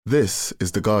This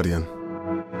is The Guardian.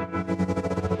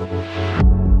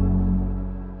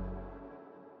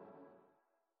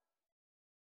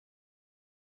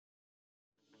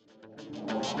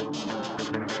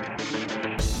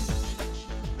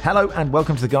 Hello and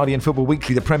welcome to The Guardian Football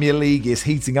Weekly. The Premier League is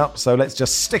heating up, so let's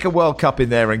just stick a World Cup in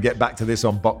there and get back to this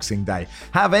on Boxing Day.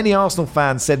 Have any Arsenal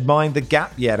fans said mind the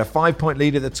gap yet? A 5-point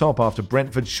lead at the top after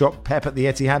Brentford shocked Pep at the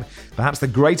Etihad. Perhaps the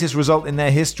greatest result in their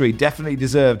history, definitely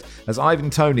deserved, as Ivan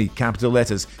Toney, capital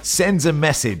letters, sends a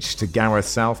message to Gareth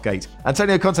Southgate.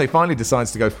 Antonio Conte finally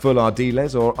decides to go full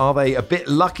Ardiles, or are they a bit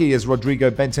lucky as Rodrigo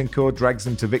Bentancur drags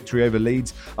them to victory over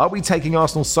Leeds? Are we taking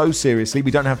Arsenal so seriously we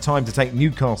don't have time to take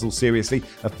Newcastle seriously?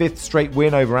 A fifth straight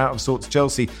win over out-of-sorts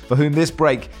Chelsea, for whom this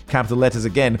break, capital letters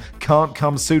again, can't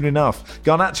come soon enough.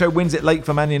 Garnacho wins it late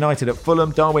for Man United at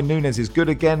Fulham. Darwin Núñez is good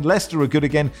again. Leicester are good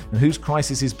again. And whose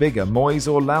crisis is bigger,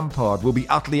 Moyes or Lampard? We'll be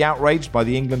utterly outraged by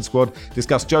the England squad.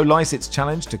 Discuss Joe Lycett's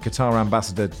challenge to Qatar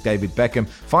ambassador David Beckham.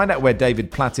 Find out where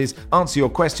David Platt is. Answer your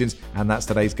questions. And that's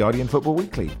today's Guardian Football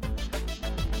Weekly.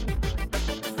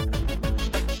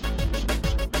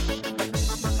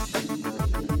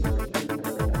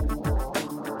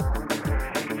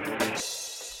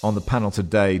 On the panel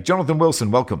today, Jonathan Wilson,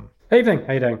 welcome. Evening,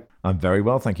 how you doing? I'm very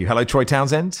well, thank you. Hello, Troy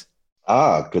Townsend.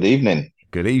 Good evening.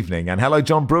 Good evening. And hello,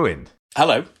 John Bruin.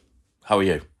 Hello, how are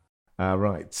you?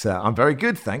 Right, I'm very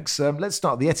good, thanks. Let's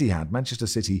start the Etihad. Manchester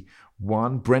City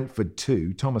 1, Brentford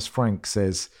 2. Thomas Frank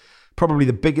says, probably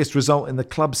the biggest result in the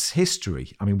club's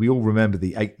history. I mean, we all remember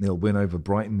the 8-0 win over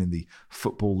Brighton in the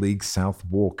Football League South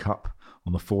War Cup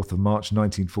on the 4th of March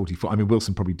 1944. I mean,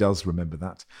 Wilson probably does remember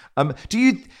that. Do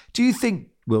you think,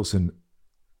 Wilson,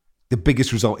 the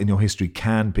biggest result in your history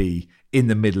can be in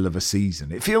the middle of a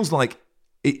season? It feels like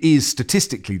it is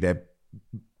statistically their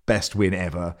best win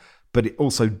ever, but it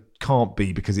also can't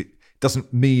be because it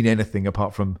doesn't mean anything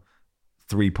apart from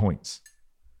 3 points.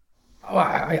 Well,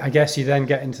 I guess you then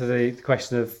get into the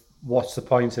question of what's the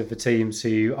point of the teams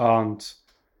who aren't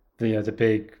the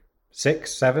big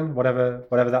 6, 7, whatever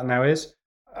that now is.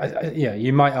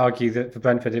 You might argue that for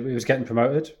Brentford it was getting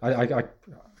promoted. I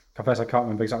confess I can't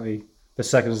remember exactly the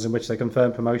circumstances in which they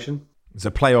confirmed promotion. It's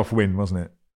a playoff win, wasn't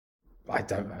it? I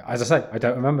don't know. As I say, I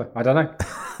don't remember. I don't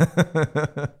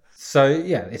know. So,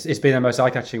 yeah, it's been their most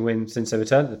eye-catching win since they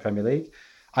returned to the Premier League.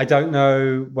 I don't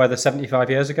know whether 75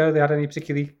 years ago they had any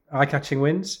particularly eye-catching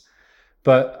wins.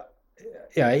 But,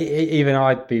 yeah, even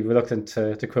I'd be reluctant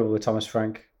to quibble with Thomas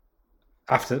Frank.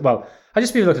 I'd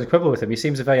just be reluctant to quibble with him. He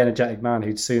seems a very energetic man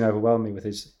who'd soon overwhelm me with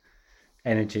his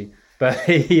energy. But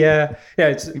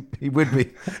he would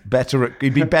be better at.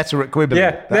 He'd be better at quibbling.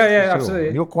 Yeah, sure.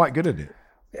 Absolutely. You're quite good at it.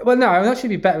 Well, no, I would actually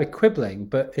be better at quibbling,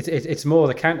 but it's more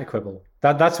the counter quibble.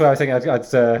 That's where I think I'd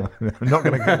I'm not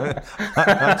going to.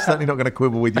 I'm certainly not going to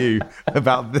quibble with you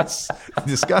about this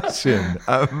discussion.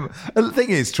 The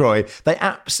thing is, Troy,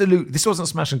 this wasn't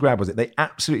smash and grab, was it? They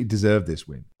absolutely deserved this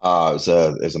win. It was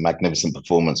a magnificent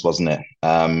performance, wasn't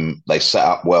it? They set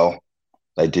up well.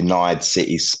 They denied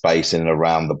City space in and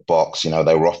around the box. You know,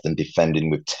 they were often defending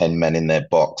with 10 men in their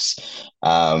box,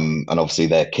 and obviously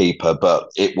their keeper. But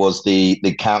it was the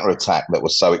counter-attack that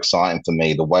was so exciting for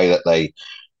me, the way that they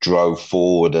drove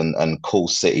forward and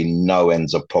caused City no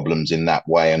ends of problems in that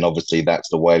way. And obviously that's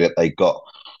the way that they got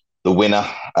the winner.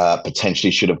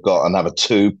 Potentially should have got another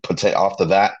 2 after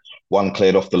that. 1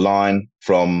 cleared off the line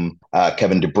from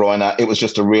Kevin De Bruyne. It was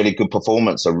just a really good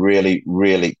performance, a really,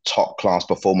 really top-class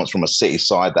performance from a City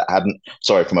side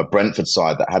from a Brentford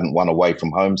side that hadn't won away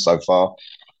from home so far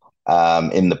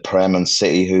in the Prem, and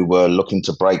City who were looking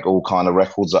to break all kind of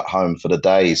records at home for the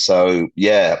day. So,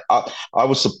 yeah, I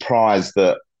was surprised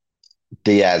that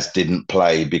Diaz didn't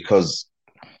play because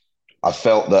I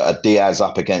felt that a Diaz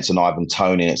up against an Ivan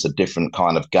Toney, it's a different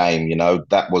kind of game. You know,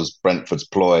 that was Brentford's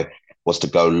ploy, was to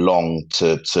go long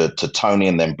to Toney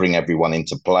and then bring everyone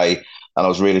into play. And I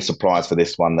was really surprised for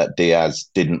this one that Diaz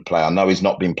didn't play. I know he's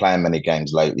not been playing many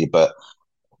games lately, but,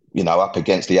 you know, up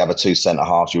against the other 2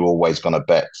 centre-halves, you're always going to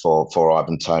bet for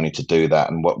Ivan Toney to do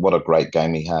that. And what a great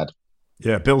game he had.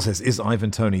 Yeah, Bill says, is Ivan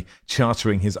Toney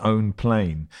chartering his own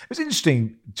plane? It was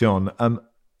interesting, John.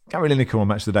 Gary Lineker on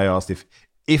Match of the Day asked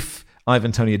if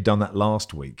Ivan Toney had done that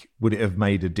last week, would it have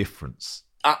made a difference?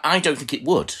 I don't think it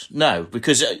would, no,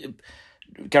 because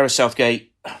Gareth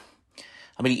Southgate,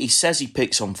 I mean, he says he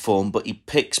picks on form, but he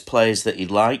picks players that he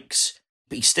likes,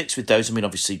 but he sticks with those. I mean,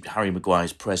 obviously, Harry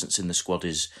Maguire's presence in the squad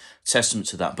is testament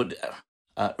to that. But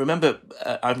remember,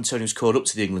 Ivan Toney was called up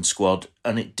to the England squad,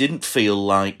 and it didn't feel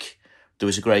like there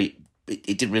was it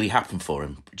didn't really happen for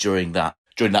him during that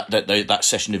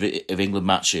session of England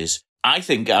matches. I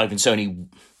think Ivan Toney,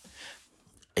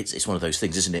 it's one of those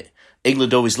things, isn't it?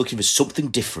 England always looking for something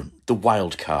different, the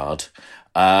wild card.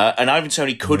 And Ivan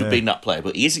Toney could have been that player,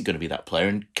 but he isn't going to be that player.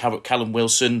 And Callum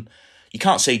Wilson, you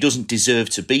can't say he doesn't deserve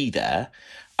to be there.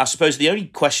 I suppose the only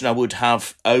question I would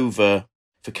have for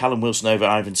Callum Wilson over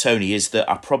Ivan Toney is that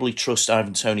I probably trust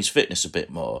Ivan Toney's fitness a bit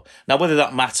more. Now, whether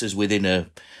that matters within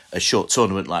a short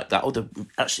tournament like that, or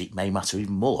actually it may matter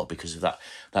even more because of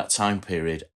that time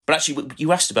period. But actually,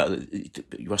 you asked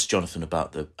Jonathan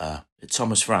about the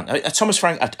Thomas Frank. Thomas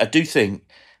Frank, I do think,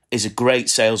 is a great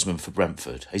salesman for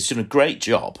Brentford. He's done a great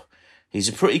job. He's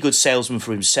a pretty good salesman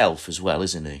for himself as well,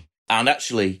 isn't he? And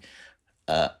actually,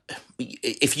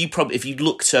 if you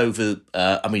looked over,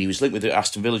 he was linked with the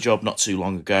Aston Villa job not too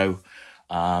long ago,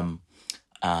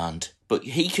 but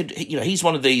he's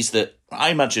one of these that I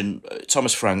imagine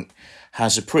Thomas Frank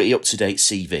has a pretty up to date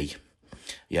CV.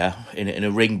 Yeah, in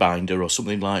a ring binder or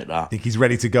something like that. I think he's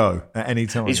ready to go at any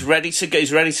time. He's ready to go.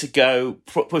 He's ready to go.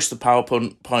 Push the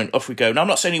PowerPoint. Off we go. Now, I'm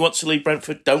not saying he wants to leave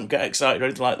Brentford. Don't get excited or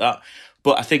anything like that.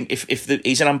 But I think if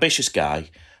he's an ambitious guy,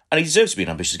 and he deserves to be an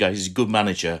ambitious guy. He's a good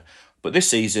manager. But this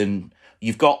season,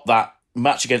 you've got that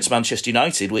match against Manchester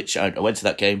United, which I went to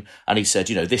that game, and he said,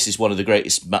 this is one of the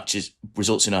greatest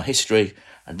results in our history.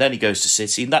 And then he goes to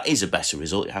City, and that is a better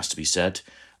result. It has to be said.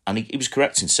 And he was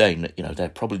correct in saying that, they're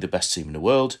probably the best team in the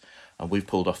world, and we've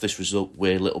pulled off this result.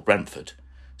 We're little Brentford.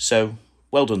 So,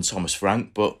 well done, Thomas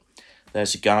Frank, but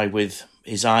there's a guy with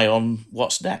his eye on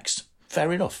what's next.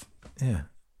 Fair enough. Yeah.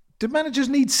 Do managers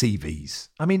need CVs?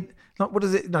 I mean, what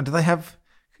is it? No, do they have...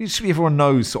 Everyone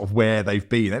knows sort of where they've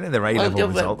been. They know their A-level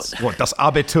results. What does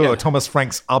Abitur, Thomas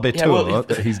Frank's Abitur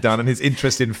that he's done, and his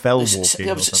interest in fell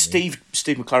walking. Steve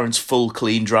McLaren's full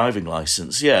clean driving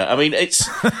licence. Yeah, I mean it's.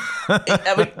 But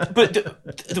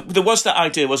there was that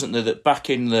idea, wasn't there, that back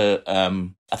in the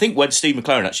I think when Steve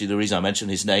McLaren, actually, the reason I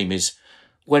mentioned his name is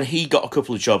when he got a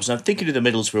couple of jobs, and I'm thinking of the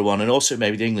Middlesbrough one, and also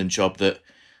maybe the England job, that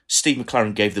Steve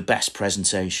McLaren gave the best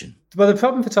presentation. Well, the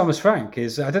problem for Thomas Frank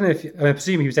is, I don't know I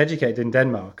presume he was educated in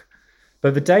Denmark,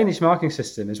 but the Danish marking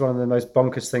system is one of the most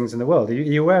bonkers things in the world. Are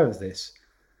you aware of this?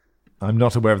 I'm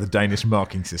not aware of the Danish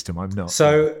marking system. I'm not.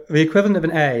 So the equivalent of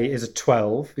an A is a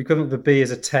 12, the equivalent of a B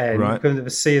is a 10, right. The equivalent of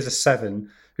a C is a 7,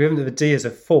 the equivalent of a D is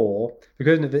a 4, the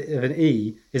equivalent of an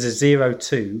E is a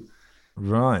 0.2.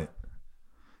 Right.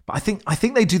 But I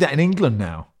think they do that in England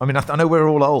now. I mean, I know we're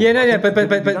all old. Yeah, but you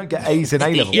don't get A's in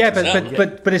A-level. Yeah,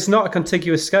 but it's not a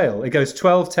contiguous scale. It goes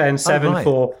 12, 10, 7,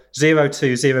 4, 0,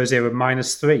 2, 0, 0,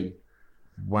 minus 3.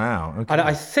 Wow. Okay. And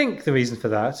I think the reason for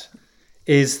that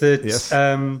is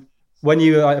that when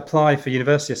you apply for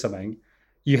university or something,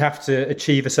 you have to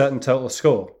achieve a certain total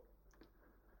score.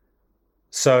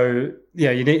 So,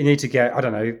 you need to get,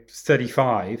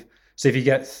 35. So if you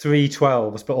get 3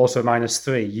 12s, but also minus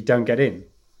 3, you don't get in.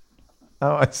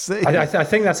 Oh, I see. I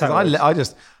think that's how it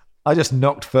is. I just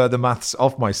knocked further maths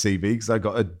off my CV because I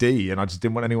got a D and I just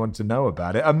didn't want anyone to know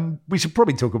about it. We should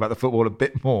probably talk about the football a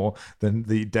bit more than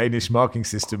the Danish marking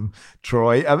system,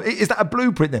 Troy. Is that a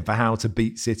blueprint then for how to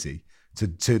beat City?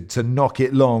 To knock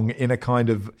it long in a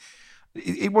kind of...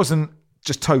 It wasn't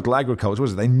just total agriculture,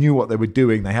 was it? They knew what they were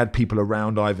doing. They had people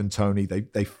around Ivan Toney.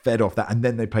 They fed off that, and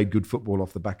then they played good football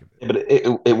off the back of it.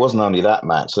 But it wasn't only that,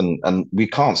 Max, and we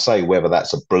can't say whether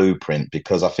that's a blueprint,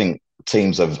 because I think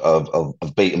teams have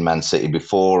beaten Man City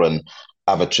before, and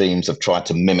other teams have tried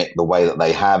to mimic the way that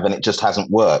they have, and it just hasn't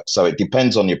worked. So it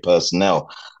depends on your personnel,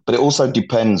 but it also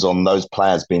depends on those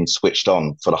players being switched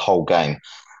on for the whole game.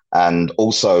 And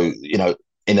also,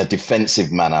 in a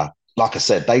defensive manner, like I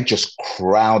said, they just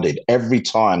crowded every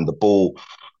time the ball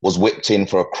was whipped in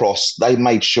for a cross. They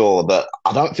made sure that,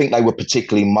 I don't think they were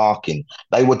particularly marking.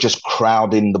 They were just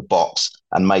crowding the box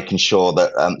and making sure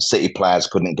that City players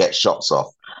couldn't get shots off.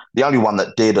 The only one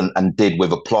that did and did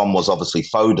with aplomb was obviously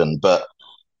Foden, but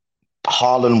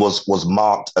Haaland was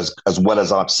marked as well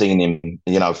as I've seen him,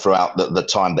 throughout the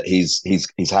time that he's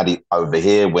had it over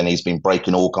here, when he's been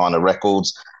breaking all kind of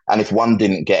records. And if one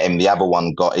didn't get him, the other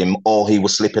one got him, or he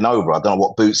was slipping over. I don't know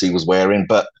what boots he was wearing,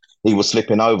 but he was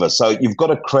slipping over. So you've got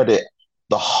to credit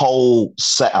the whole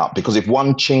setup, because if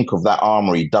one chink of that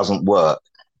armory doesn't work,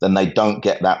 then they don't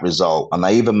get that result. And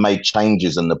they even made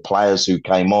changes, and the players who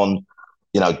came on,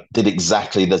 did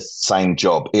exactly the same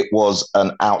job. It was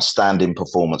an outstanding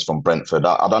performance from Brentford.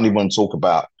 I don't even want to talk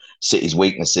about City's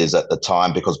weaknesses at the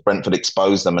time, because Brentford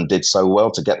exposed them and did so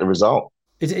well to get the result.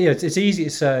 It's easy to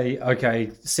say,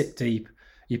 okay, sit deep.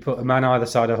 You put a man either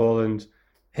side of Haaland,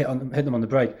 hit them on the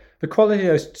break. The quality of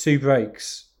those two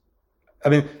breaks. I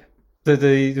mean,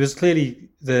 there was clearly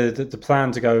the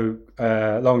plan to go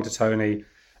long to Toney,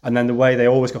 and then the way they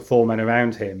always got 4 men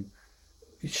around him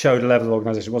showed a level of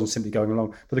organisation. It wasn't simply going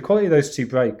along. But the quality of those two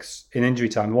breaks in injury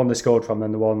time, the one they scored from,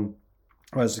 then the one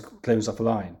whereas the clearance off the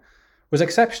line was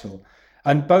exceptional.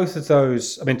 And both of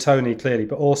those, I mean, Toney clearly,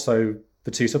 but also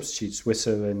the two substitutes,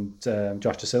 Wissa and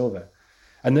Josh Da Silva.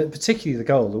 And particularly the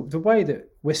goal, the way that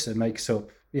Wissa makes up,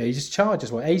 he just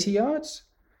charges, 80 yards?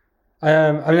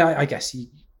 I guess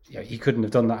he couldn't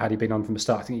have done that had he been on from the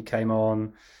start. I think he came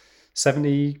on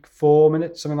 74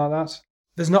 minutes, something like that.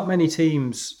 There's not many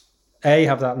teams,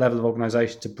 have that level of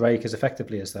organisation to break as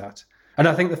effectively as that. And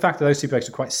I think the fact that those two breaks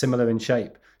are quite similar in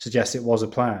shape suggests it was a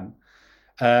plan.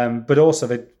 But also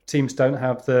the teams don't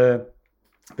have the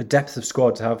depth of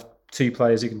squad to have two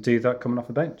players who can do that coming off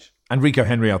the bench. And Rico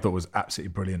Henry, I thought, was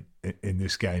absolutely brilliant in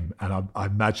this game. And I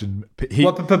imagine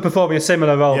performing a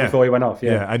similar role before he went off.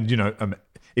 Yeah, and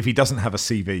if he doesn't have a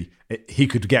CV, he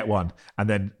could get one, and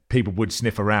then people would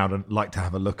sniff around and like to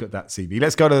have a look at that CV.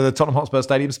 Let's go to the Tottenham Hotspur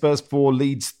Stadium. Spurs 4,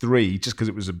 Leeds 3, just because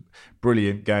it was a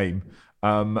brilliant game.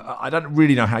 I don't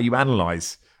really know how you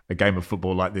analyse a game of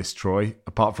football like this, Troy,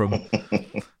 apart from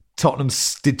Tottenham.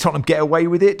 Did Tottenham get away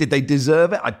with it? Did they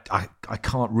deserve it? I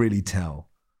can't really tell.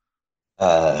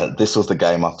 This was the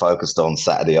game I focused on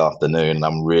Saturday afternoon, and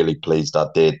I'm really pleased I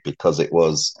did, because it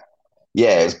was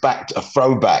back to a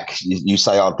throwback. You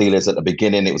say Ardiles at the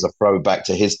beginning, it was a throwback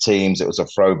to his teams. It was a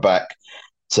throwback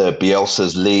to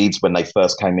Bielsa's Leeds when they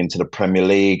first came into the Premier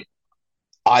League.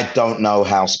 I don't know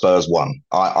how Spurs won.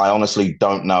 I honestly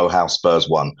don't know how Spurs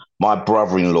won. My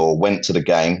brother-in-law went to the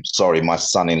game. Sorry, my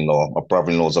son-in-law. My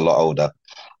brother-in-law's a lot older,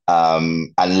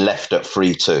 and left at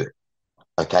 3-2.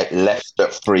 Okay, left at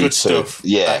 3-2.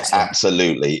 Yeah, excellent.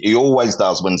 Absolutely. He always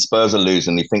does. When Spurs are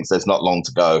losing, he thinks there's not long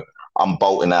to go. I'm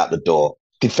bolting out the door.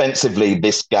 Defensively,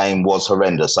 this game was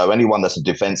horrendous. So anyone that's a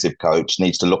defensive coach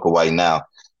needs to look away now.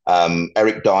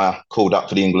 Eric Dyer, called up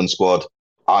for the England squad,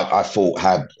 I thought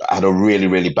had a really,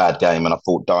 really bad game, and I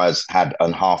thought Dyer's had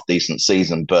a half-decent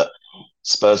season, but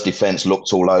Spurs defence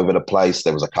looked all over the place.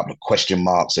 There was a couple of question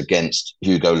marks against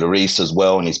Hugo Lloris as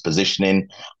well in his positioning,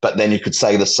 but then you could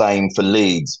say the same for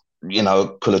Leeds.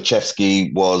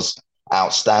 Kulusevski was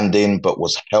outstanding, but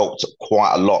was helped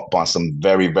quite a lot by some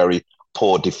very, very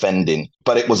poor defending.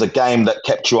 But it was a game that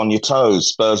kept you on your toes.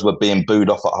 Spurs were being booed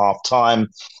off at half-time.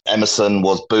 Emerson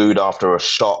was booed after a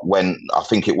shot when I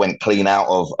think it went clean out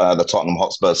of the Tottenham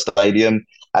Hotspur Stadium.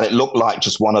 And it looked like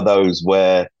just one of those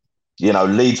where,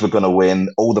 Leeds were going to win.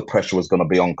 All the pressure was going to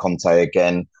be on Conte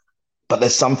again. But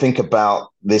there's something about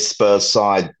this Spurs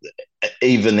side,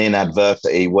 even in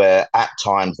adversity, where at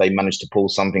times they managed to pull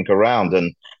something around.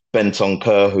 And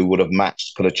Bentancur, who would have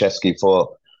matched Kulusevski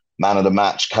for man of the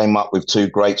match, came up with two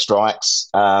great strikes,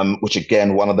 which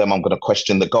again, one of them I'm going to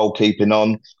question the goalkeeping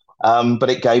on, but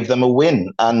it gave them a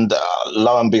win. And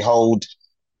lo and behold,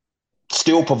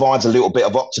 still provides a little bit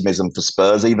of optimism for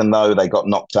Spurs, even though they got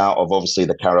knocked out of obviously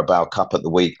the Carabao Cup at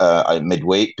the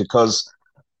midweek, because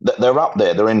they're up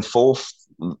there. They're in fourth.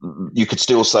 You could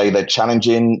still say they're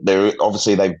challenging. They're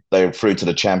through to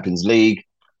the Champions League.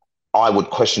 I would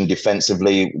question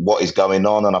defensively what is going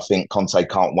on, and I think Conte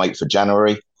can't wait for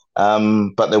January.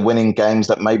 But they're winning games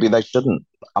that maybe they shouldn't.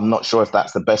 I'm not sure if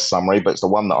that's the best summary, but it's the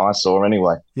one that I saw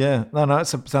anyway. Yeah, no, that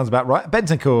sounds about right.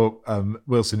 Bentancur,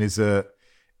 Wilson, is an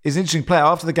interesting player.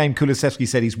 After the game, Kulusevski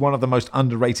said he's one of the most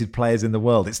underrated players in the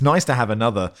world. It's nice to have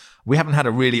another. We haven't had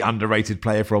a really underrated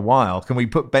player for a while. Can we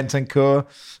put Bentancur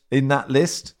in that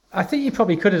list? I think you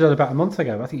probably could have done about a month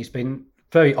ago. I think he's been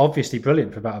very obviously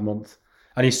brilliant for about a month.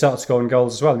 And he started scoring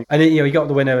goals as well. And he got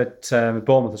the winner at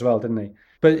Bournemouth as well, didn't he?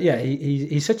 But yeah,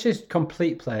 he's such a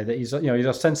complete player that he's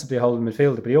ostensibly a holding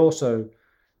midfielder, but he also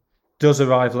does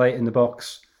arrive late in the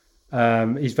box.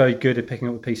 He's very good at picking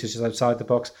up the pieces just outside the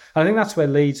box. And I think that's where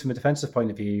Leeds, from a defensive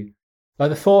point of view, like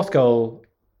the fourth goal,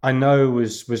 I know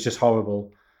was just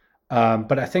horrible,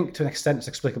 but I think to an extent it's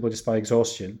explicable just by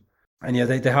exhaustion. And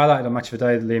they highlighted on Match of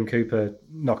the Day Liam Cooper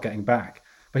not getting back,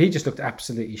 but he just looked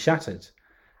absolutely shattered.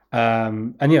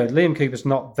 And Liam Cooper's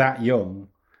not that young,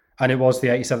 and it was the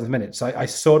 87th minute. So I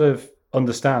sort of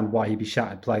understand why he'd be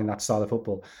shattered playing that style of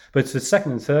football. But it's the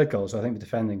second and third goals, I think the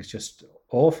defending is just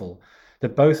awful.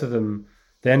 That both of them,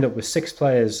 they end up with six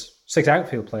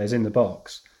outfield players in the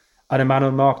box, and a man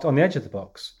unmarked on the edge of the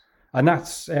box. And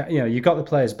that's, you got the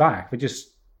players back, but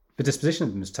just the disposition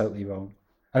of them is totally wrong.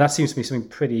 And that seems to be something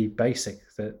pretty basic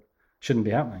that shouldn't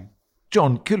be happening.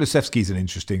 John, Kulusevski's an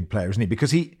interesting player, isn't he?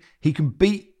 Because he can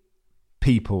beat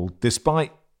people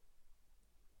despite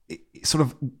sort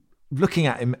of looking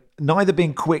at him neither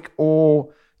being quick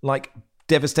or like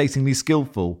devastatingly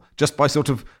skillful, just by sort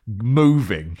of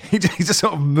moving. He just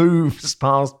sort of moves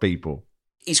past people.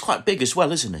 He's quite big as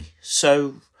well, isn't he?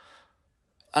 So,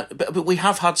 but we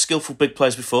have had skillful big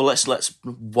players before. Let's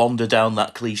wander down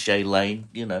that cliche lane.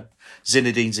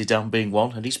 Zinedine Zidane being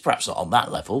one, and he's perhaps not on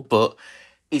that level, but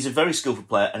He's a very skillful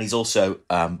player, and he's also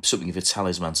something of a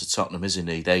talisman to Tottenham, isn't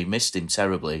he? They missed him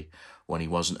terribly when he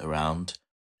wasn't around.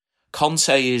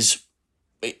 Conte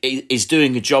is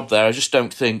doing a job there. I just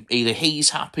don't think either he's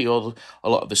happy or a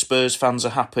lot of the Spurs fans are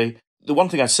happy. The one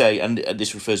thing I'd say, and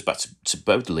this refers back to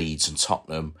both Leeds and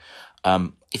Tottenham,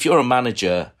 if you're a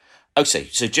manager, okay,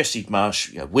 so Jesse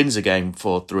Marsh wins a game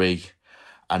 4-3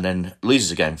 and then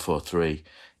loses a game 4-3.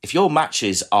 If your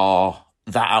matches are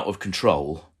that out of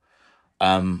control,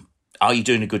 are you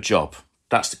doing a good job?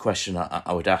 That's the question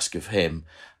I would ask of him.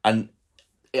 And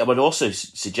I would also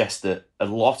suggest that a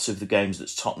lot of the games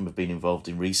that Tottenham have been involved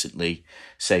in recently,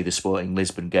 say the Sporting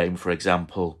Lisbon game, for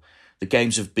example, the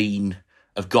games have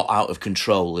got out of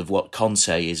control of what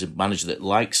Conte is, a manager that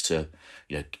likes to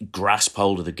grasp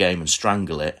hold of the game and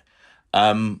strangle it.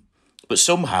 But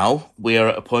somehow we are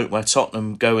at a point where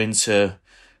Tottenham go into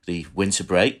the winter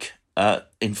break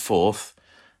in fourth,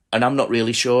 and I'm not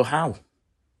really sure how.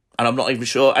 And I'm not even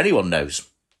sure anyone knows.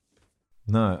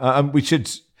 No. We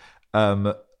should...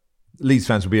 Leeds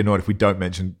fans will be annoyed if we don't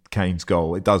mention Kane's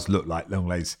goal. It does look like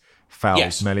Lenglet's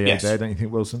fouls Melier there, don't you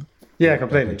think, Wilson? Yeah,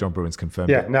 completely. John Bruins confirmed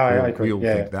it. Yeah, no, I agree. We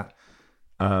all think that.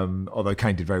 Although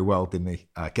Kane did very well, didn't he?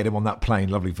 Get him on that plane,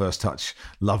 lovely first touch,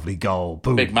 lovely goal,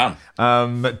 boom. Big man.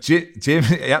 Jim,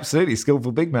 absolutely,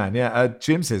 skillful big man, yeah.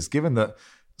 Jim says, given that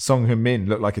Song Heung-min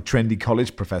looked like a trendy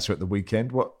college professor at the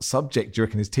weekend, what subject do you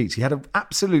reckon his teach? He had an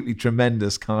absolutely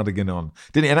tremendous cardigan on,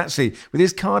 didn't he? And actually, with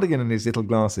his cardigan and his little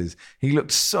glasses, he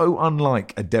looked so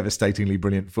unlike a devastatingly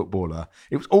brilliant footballer.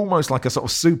 It was almost like a sort of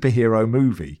superhero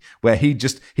movie where he'd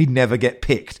never get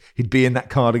picked. He'd be in that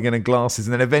cardigan and glasses,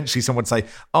 and then eventually someone would say,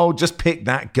 oh, just pick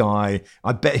that guy.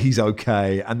 I bet he's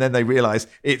okay. And then they realise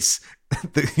it's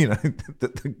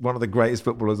one of the greatest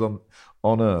footballers on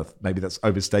earth. Maybe that's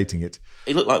overstating it.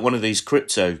 He looked like one of these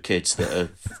crypto kids that are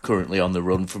currently on the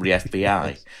run from the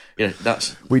FBI.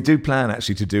 We do plan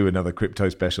actually to do another crypto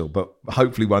special, but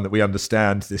hopefully one that we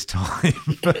understand this time.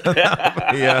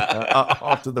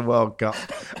 After the World Cup.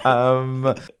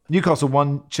 Newcastle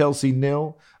 1, Chelsea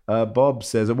 0. Bob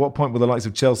says, at what point will the likes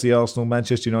of Chelsea, Arsenal,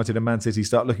 Manchester United and Man City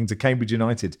start looking to Cambridge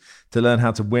United to learn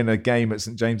how to win a game at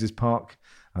St James's Park?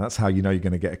 That's how you know you're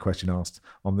going to get a question asked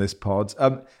on this pod.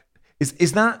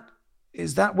 Is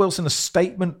that, Wilson, a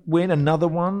statement win, another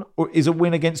one? Or is a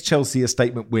win against Chelsea a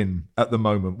statement win at the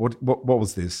moment? What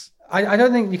was this? I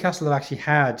don't think Newcastle have actually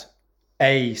had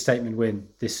a statement win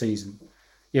this season.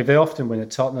 Yeah, they often win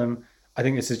at Tottenham. I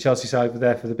think this is Chelsea side were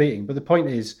there for the beating. But the point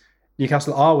is,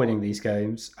 Newcastle are winning these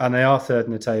games and they are third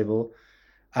in the table.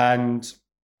 And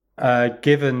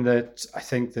given that I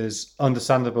think there's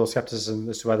understandable scepticism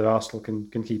as to whether Arsenal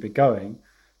can keep it going,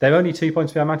 they're only 2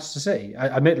 points behind Manchester City. I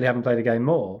admittedly haven't played a game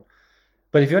more,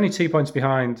 but if you're only 2 points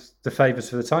behind the favourites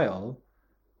for the title,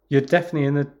 you're definitely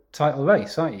in the title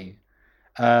race, aren't you?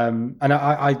 And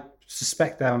I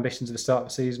suspect their ambitions at the start of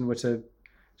the season were to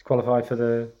qualify for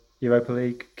the Europa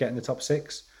League, get in the top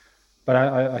 6. But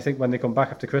I think when they come back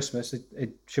after Christmas,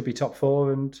 it should be top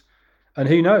 4. And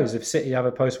who knows if City have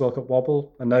a post-World Cup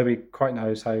wobble and nobody quite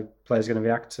knows how players are going to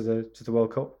react to the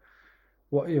World Cup.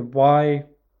 Why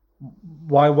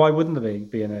wouldn't they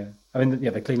be in a? I mean,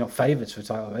 they're clearly not favourites for a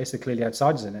title race. They're clearly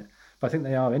outsiders in it, but I think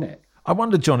they are in it. I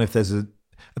wonder, John, if there's a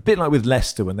bit like with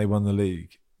Leicester when they won the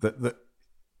league. That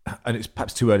and it's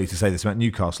perhaps too early to say this about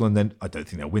Newcastle, and then I don't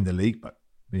think they'll win the league, but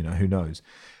who knows?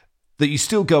 That you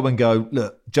still go,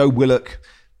 look, Joe Willock,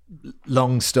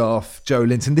 Longstaff, Joe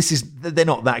Linton, they're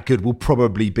not that good. We'll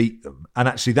probably beat them. And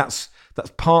actually that's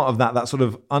part of that sort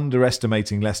of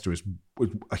underestimating Leicester is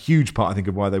a huge part, I think,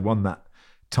 of why they won that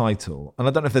title. And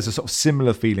I don't know if there's a sort of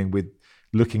similar feeling with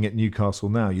looking at Newcastle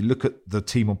now. You look at the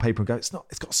team on paper and go, it's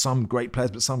got some great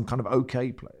players, but some kind of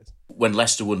okay players. When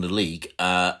Leicester won the league,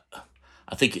 I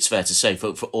think it's fair to say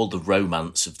for all the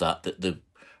romance of that the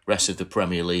rest of the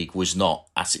Premier League was not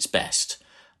at its best.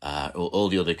 All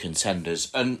the other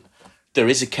contenders. And there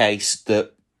is a case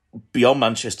that beyond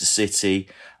Manchester City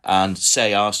and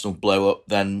say Arsenal blow up,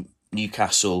 then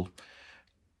Newcastle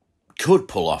could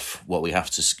pull off what we have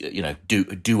to,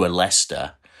 do a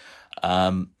Leicester.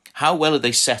 How well are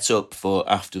they set up for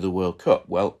after the World Cup?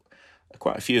 Well,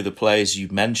 quite a few of the players you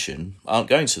mentioned aren't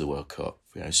going to the World Cup.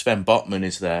 Sven Botman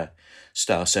is their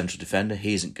star central defender.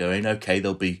 He isn't going. Okay,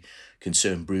 they'll be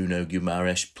concerned Bruno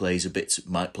Guimaraes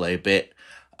might play a bit.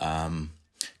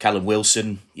 Callum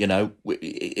Wilson,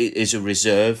 is a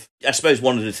reserve. I suppose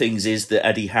one of the things is that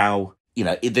Eddie Howe,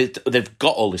 they've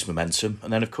got all this momentum,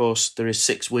 and then of course there is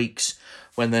 6 weeks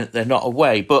when they're not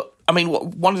away. But I mean,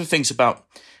 one of the things about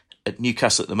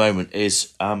Newcastle at the moment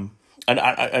is, and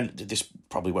this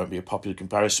probably won't be a popular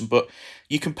comparison, but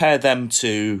you compare them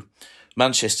to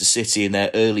Manchester City in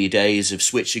their early days of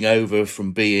switching over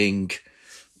from being,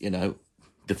 the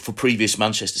previous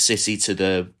Manchester City to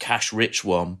the cash-rich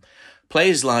one.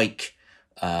 Players like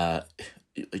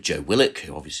Joe Willock,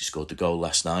 who obviously scored the goal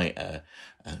last night,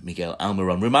 Miguel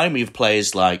Almiron, remind me of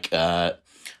players like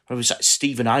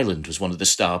Stephen Ireland was one of the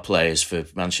star players for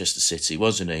Manchester City,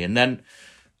 wasn't he? And then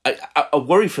I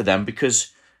worry for them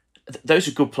because those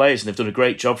are good players and they've done a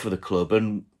great job for the club.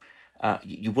 And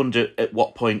you wonder at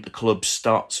what point the club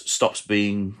stops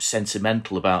being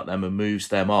sentimental about them and moves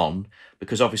them on,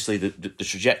 because obviously the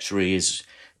trajectory is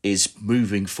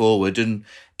moving forward. And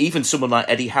even someone like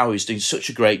Eddie Howe is doing such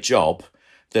a great job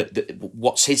that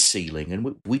what's his ceiling?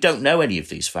 And we don't know any of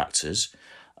these factors.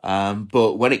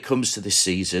 But when it comes to this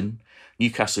season,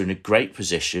 Newcastle are in a great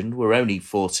position. We're only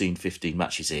 14, 15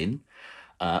 matches in.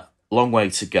 Long way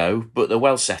to go, but they're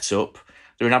well set up.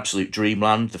 They're in absolute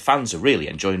dreamland. The fans are really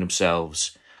enjoying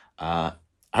themselves. I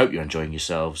hope you're enjoying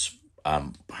yourselves.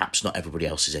 Perhaps not everybody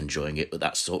else is enjoying it, but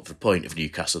that's sort of the point of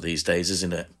Newcastle these days,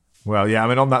 isn't it? Well, yeah, I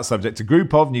mean, on that subject, a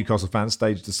group of Newcastle fans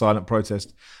staged a silent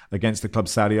protest against the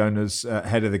club's Saudi owners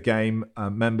ahead of the game.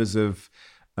 Members of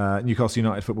Newcastle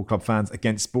United Football Club fans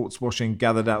against sports washing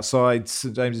gathered outside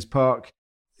St James's Park.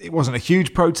 It wasn't a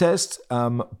huge protest,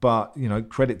 but,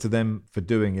 credit to them for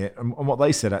doing it. And what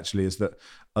they said, actually, is that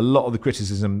a lot of the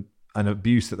criticism and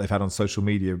abuse that they've had on social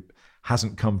media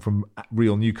hasn't come from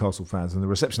real Newcastle fans. And the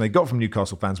reception they got from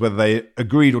Newcastle fans, whether they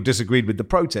agreed or disagreed with the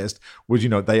protest, was,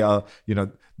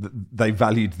 they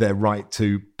valued their right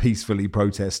to peacefully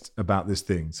protest about this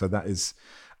thing. So that is,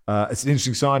 it's an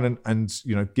interesting sign. And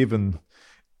given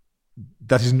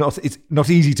that it's not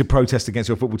easy to protest against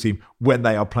your football team when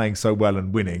they are playing so well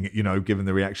and winning, given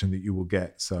the reaction that you will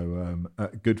get. So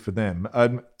good for them.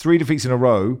 3 defeats in a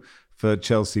row for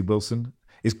Chelsea, Wilson.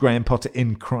 Is Graham Potter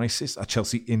in crisis? Are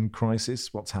Chelsea in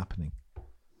crisis? What's happening?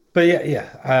 But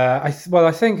I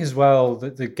think as well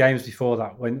that the games before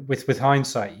that, when with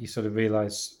hindsight, you sort of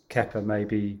realise Kepa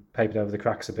maybe papered over the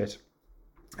cracks a bit.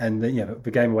 And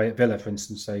the game away at Villa, for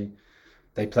instance,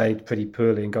 they played pretty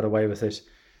poorly and got away with it.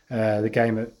 The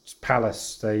game at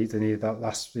Palace, they needed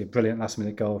that brilliant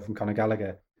last-minute goal from Conor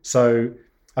Gallagher. So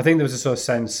I think there was a sort of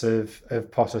sense of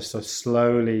Potter sort of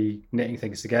slowly knitting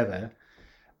things together.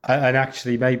 And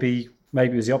actually, maybe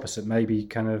it was the opposite. Maybe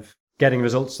kind of getting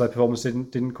results their performance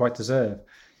didn't quite deserve.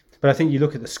 But I think you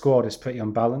look at the squad; it's pretty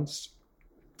unbalanced.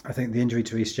 I think the injury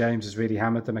to Reece James has really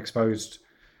hammered them, exposed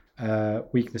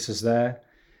weaknesses there.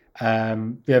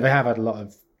 They have had a lot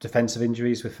of defensive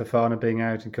injuries with Fofana being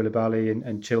out and Koulibaly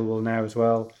and Chilwell now as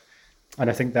well. And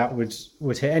I think that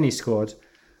would hit any squad.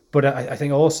 But I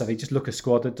think also you just look at a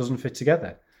squad that doesn't fit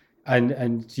together.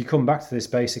 And you come back to this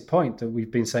basic point that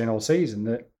we've been saying all season,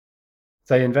 that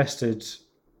they invested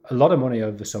a lot of money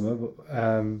over the summer,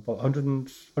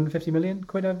 150 million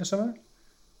quid over the summer?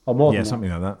 Or more than that.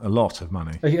 Something like that. A lot of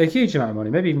money. A huge amount of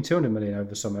money, maybe even 200 million over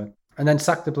the summer. And then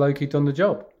sacked the bloke who'd done the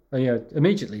job.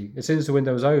 Immediately, as soon as the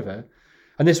window was over.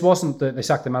 And this wasn't that they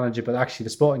sacked the manager, but actually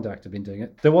the sporting director had been doing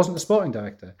it. There wasn't the sporting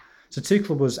director. So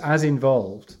Tuchel was as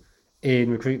involved in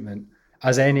recruitment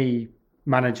as any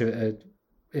manager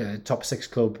at a top 6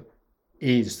 club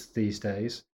is these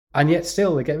days. And yet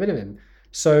still they get rid of him.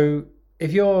 So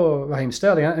if you're Raheem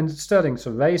Sterling, and Sterling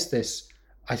sort of raised this,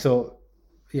 I thought,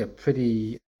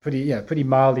 pretty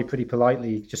mildly, pretty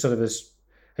politely, just sort of as,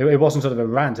 it wasn't sort of a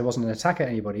rant, it wasn't an attack at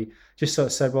anybody, just sort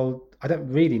of said, well, I don't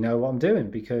really know what I'm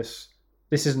doing because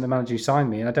this isn't the manager who signed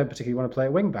me and I don't particularly want to play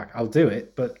at wing back. I'll do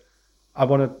it, but I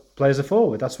want to play as a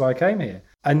forward. That's why I came here.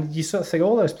 And you sort of think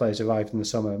all those players arrived in the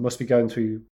summer must be going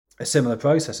through a similar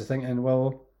process of thinking,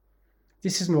 well,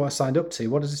 this isn't what I signed up to.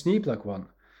 What does this new bloke want?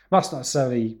 That's not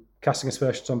necessarily casting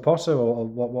aspersions on Potter or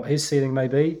what his ceiling may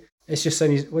be. It's just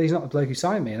saying he's not the bloke who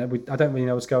signed me and I don't really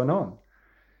know what's going on.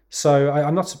 So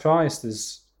I'm not surprised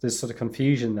there's sort of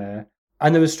confusion there.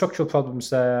 And there were structural problems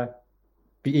there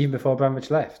even before Abramovich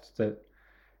left, that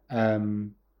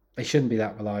they shouldn't be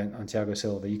that reliant on Thiago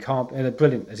Silva. You can't,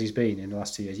 brilliant as he's been in the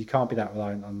last 2 years, you can't be that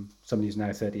reliant on somebody who's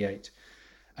now 38.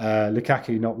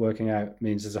 Lukaku not working out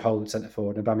means there's a hole at centre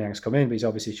forward and Aubameyang's come in, but he's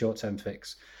obviously a short-term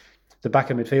fix. The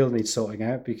back of midfield needs sorting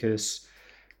out because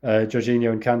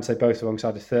Jorginho and Kante both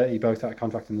alongside of 30, both out of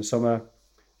contract in the summer,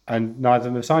 and neither of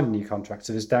them have signed a new contract,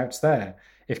 so there's doubts there.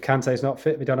 If Kante's not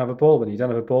fit, we don't have a ball winner. You don't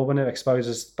have a ball winner,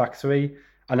 exposes back three,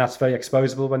 and that's very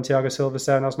exposable when Thiago Silva's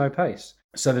there and has no pace.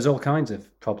 So there's all kinds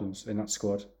of problems in that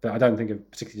squad that I don't think have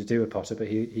particularly to do with Potter, but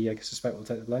he I suspect will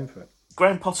take the blame for it.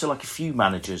 Graham Potter, like a few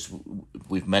managers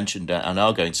we've mentioned and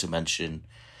are going to mention,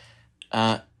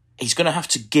 he's going to have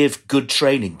to give good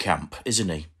training camp, isn't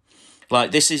he?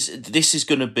 Like this is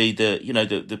going to be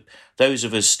the those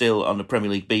of us still on the Premier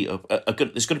League beat up.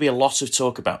 There's going to be a lot of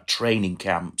talk about training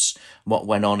camps, what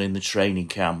went on in the training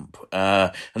camp,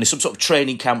 and there's some sort of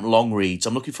training camp long reads.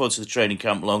 I'm looking forward to the training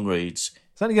camp long reads.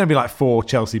 It's only going to be like 4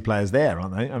 Chelsea players there,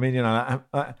 aren't they? I mean,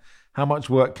 how much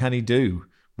work can he do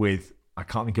with? I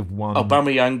can't think of one.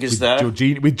 Aubameyang is there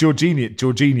with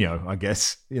Jorginho, I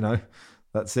guess.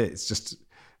 That's it. It's just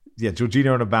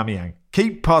Jorginho and Aubameyang.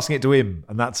 Keep passing it to him,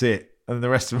 and that's it. And the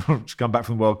rest of them just come back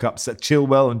from the World Cup.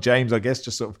 Chilwell and James, I guess,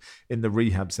 just sort of in the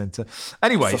rehab centre.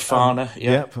 Anyway, Fofana,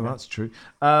 that's true.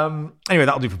 Anyway,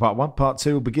 that'll do for part 1. Part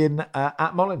 2 will begin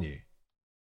at Molineux.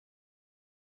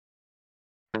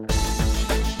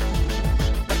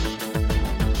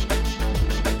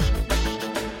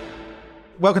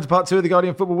 Welcome to part 2 of the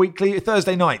Guardian Football Weekly.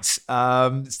 Thursday nights.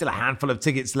 Still a handful of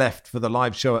tickets left for the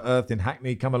live show at Earth in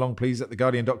Hackney. Come along, please, at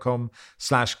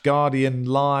theguardian.com/Guardian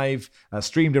Live,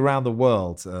 streamed around the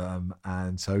world.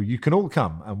 And so you can all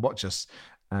come and watch us,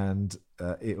 and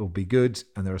it'll be good.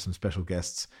 And there are some special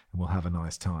guests, and we'll have a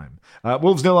nice time.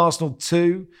 Wolves 0, Arsenal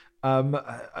 2.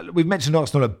 We've mentioned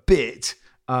Arsenal a bit,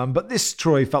 but this,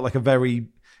 Troy, felt like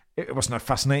it wasn't a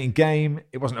fascinating game.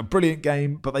 It wasn't a brilliant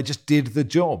game, but they just did the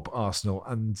job, Arsenal,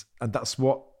 and that's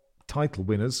what title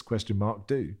winners ?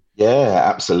 Do. Yeah,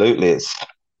 absolutely. It's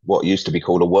what used to be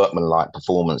called a workmanlike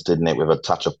performance, didn't it? With a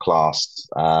touch of class.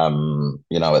 At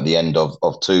the end of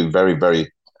 2 very, very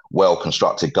well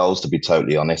constructed goals, to be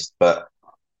totally honest. But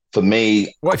for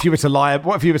me, what if you were to lie?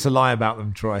 What if you were to lie about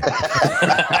them, Troy?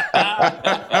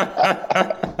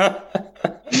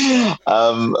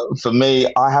 For me,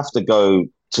 I have to go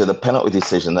to the penalty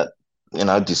decision that,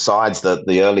 decides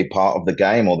the early part of the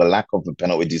game, or the lack of the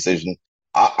penalty decision.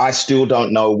 I still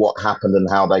don't know what happened and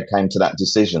how they came to that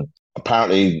decision.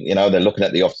 Apparently, they're looking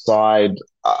at the offside.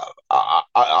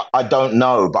 I don't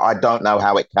know, but I don't know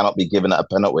how it cannot be given a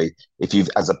penalty if you've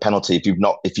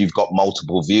got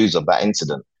multiple views of that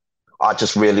incident. I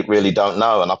just really, really don't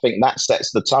know. And I think that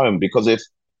sets the tone, because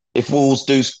if Wolves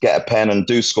do get a pen and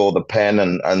do score the pen,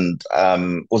 and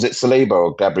was it Saliba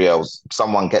or Gabriel?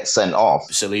 Someone gets sent off.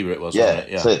 Saliba it was, wasn't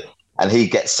it? Yeah. And he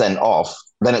gets sent off,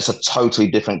 then it's a totally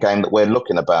different game that we're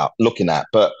looking at.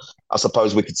 But I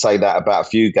suppose we could say that about a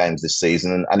few games this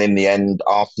season. And in the end,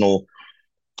 Arsenal,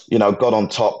 got on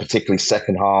top, particularly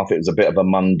second half. It was a bit of a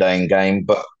mundane game,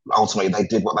 but ultimately they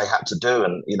did what they had to do.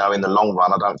 And, in the long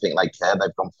run, I don't think they care.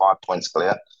 They've gone 5 points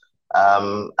clear.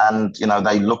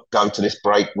 They go to this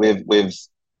break with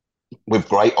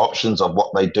great options of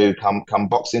what they do come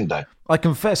Boxing Day. I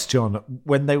confess, John,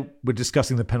 when they were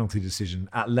discussing the penalty decision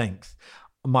at length,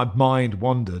 my mind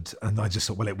wandered, and I just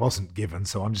thought, well, it wasn't given,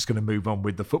 so I'm just going to move on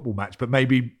with the football match. But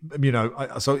maybe,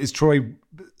 so is Troy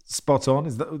spot on?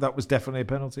 Is that was definitely a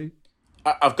penalty?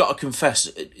 I've got to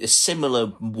confess, a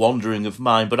similar wandering of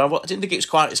mine, but I didn't think it was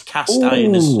quite as cast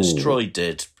iron as Troy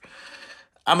did.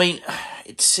 I mean,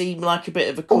 it seemed like a bit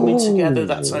of a coming together,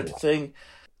 that type of thing.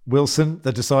 Wilson,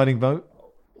 the deciding vote?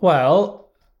 Well,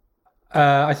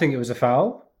 I think it was a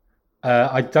foul.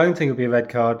 I don't think it would be a red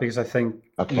card, because I think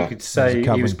you could say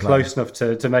he was close enough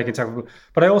to make a tackle.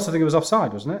 But I also think it was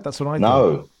offside, wasn't it? That's what I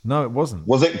thought. No, it wasn't.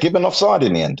 Was it given offside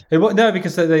in the end? No,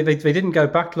 because they didn't go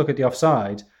back to look at the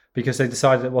offside, because they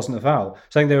decided it wasn't a foul.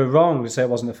 Saying they were wrong to say it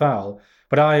wasn't a foul.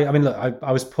 But I mean, look,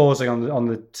 I was pausing on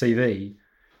the TV,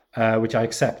 which I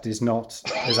accept is not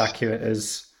as accurate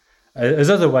as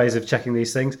other ways of checking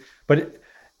these things. But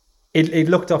it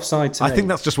looked offside to me. I think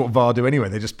that's just what VAR do anyway.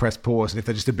 They just press pause, and if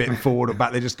they're just a bit forward or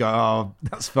back, they just go, "Oh,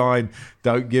 that's fine,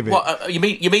 don't give it." What, you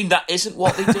mean that isn't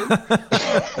what they do?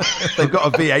 They've got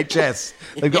a VHS.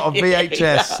 And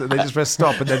they just press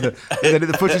stop, and then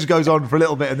the footage goes on for a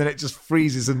little bit, and then it just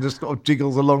freezes and just sort of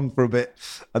jiggles along for a bit,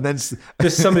 and then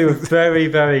just somebody with very,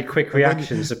 very quick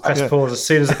reactions to press pause as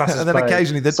soon as the pass is and then played.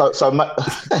 Occasionally,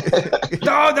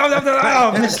 No.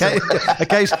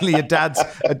 Occasionally, your dad's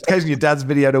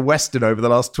videoed a Western over the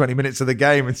last 20 minutes of the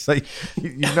game, and say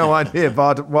you've no idea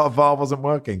VAR wasn't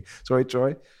working. Sorry,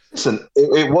 Troy. Listen,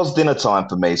 it was dinner time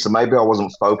for me, so maybe I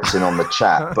wasn't focusing on the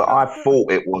chat, but I thought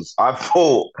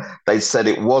they said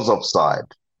it was offside.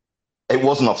 It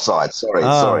wasn't offside,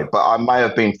 sorry, but I may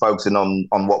have been focusing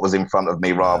on what was in front of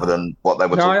me rather than what they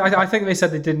were talking about. I think they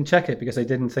said they didn't check it because they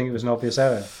didn't think it was an obvious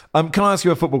error. Can I ask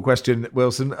you a football question,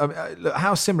 Wilson? Look,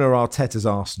 how similar are Arteta's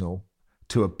Arsenal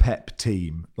to a Pep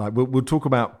team? Like we'll talk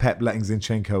about Pep letting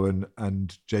Zinchenko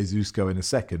and Jesus go in a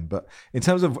second, but in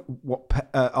terms of what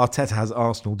Arteta has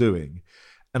Arsenal doing,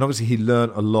 and obviously he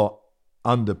learned a lot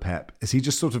under Pep, is he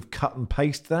just sort of cut and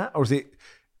paste that, or is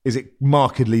it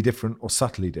markedly different or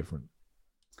subtly different?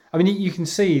 I mean, you can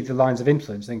see the lines of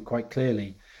influence, I think, quite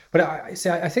clearly. But I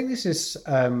think this is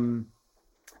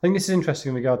think this is interesting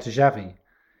in regard to Xavi.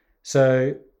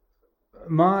 So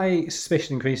my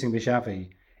suspicion increasing with Xavi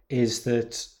is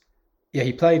that,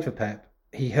 he played for Pep.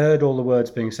 He heard all the words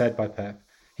being said by Pep.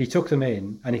 He took them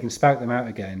in and he can spout them out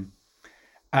again.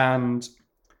 And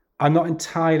I'm not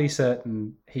entirely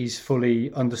certain he's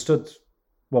fully understood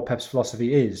what Pep's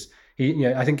philosophy is.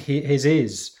 I think his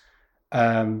is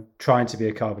trying to be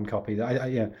a carbon copy.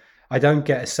 I don't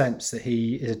get a sense that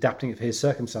he is adapting it for his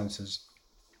circumstances,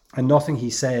 and nothing he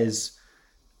says,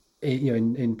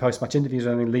 in post-match interviews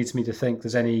or anything, leads me to think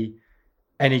there's any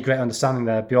great understanding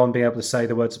there beyond being able to say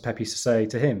the words that Pep used to say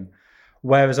to him.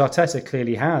 Whereas Arteta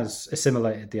clearly has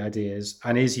assimilated the ideas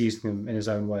and is using them in his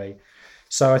own way.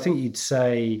 So I think you'd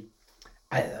say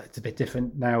it's a bit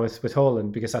different now with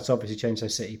Haaland, because that's obviously changed how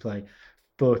City play.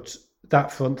 But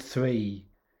that front three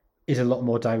is a lot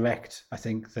more direct, I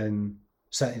think, than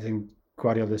certainly than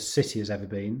Guardiola's City has ever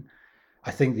been.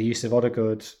 I think the use of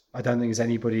Odegaard, I don't think there's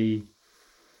anybody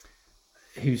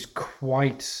who's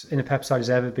quite in a Pep side has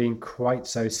ever been quite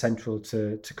so central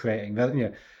to creating.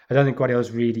 I don't think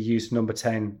Guardiola's really used number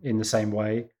 10 in the same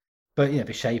way. But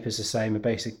the shape is the same, the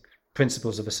basic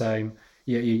principles are the same.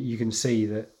 You can see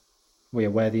that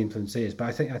where the influence is. But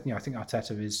I think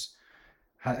Arteta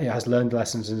has learned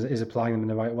lessons and is applying them in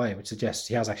the right way, which suggests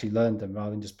he has actually learned them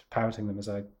rather than just parroting them, as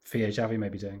I fear Xavi may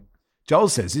be doing. Joel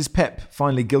says, is Pep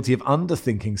finally guilty of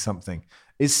underthinking something?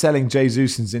 Is selling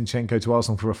Jesus and Zinchenko to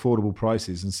Arsenal for affordable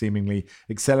prices and seemingly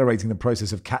accelerating the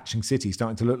process of catching City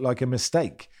starting to look like a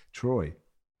mistake? Troy.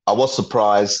 I was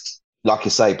surprised, like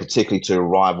you say, particularly to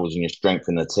rivals, and you're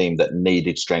strengthening a team that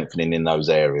needed strengthening in those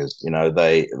areas.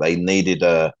 They needed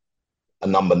a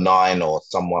number 9 or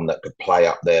someone that could play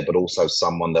up there, but also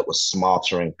someone that was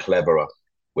smarter and cleverer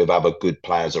with other good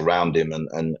players around him.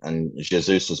 And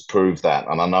Jesus has proved that.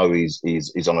 And I know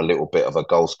he's on a little bit of a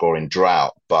goal scoring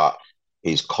drought, but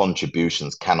his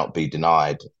contributions cannot be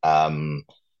denied.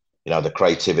 The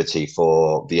creativity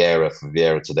for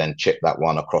Vieira to then chip that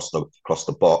one across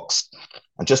the box,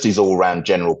 and just his all-round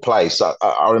general play. So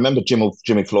I remember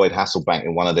Jimmy Floyd Hasselbank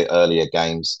in one of the earlier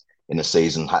games in the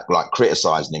season,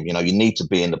 criticising him. You need to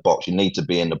be in the box. You need to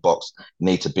be in the box. You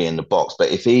need to be in the box. But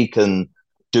if he can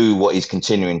do what he's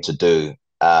continuing to do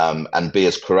and be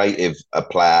as creative a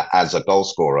player as a goal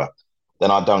scorer, then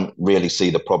I don't really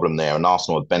see the problem there. And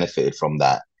Arsenal have benefited from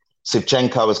that.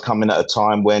 Zinchenko has come in at a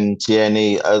time when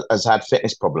Tierney has had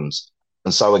fitness problems.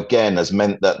 And so, again, has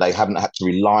meant that they haven't had to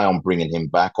rely on bringing him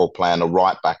back or playing a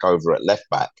right back over at left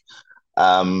back.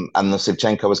 And the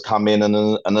Zinchenko has come in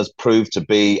and has proved to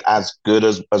be as good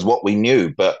as what we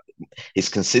knew, but his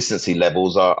consistency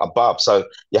levels are above. So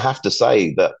you have to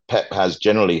say that Pep has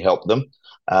generally helped them.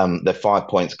 They're 5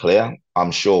 points clear.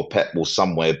 I'm sure Pep will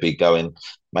somewhere be going,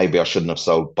 maybe I shouldn't have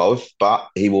sold both, but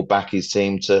he will back his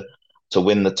team to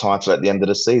win the title at the end of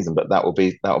the season. But that will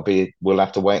be we'll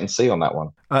have to wait and see on that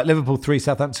one. Liverpool 3,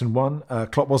 Southampton 1.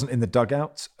 Klopp wasn't in the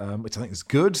dugout, which I think is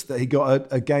good that he got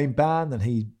a game ban, and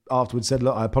he afterwards said,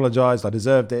 look, I apologised, I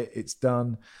deserved it, it's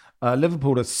done.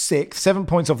 Liverpool are 6th, 7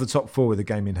 points off the top 4 with a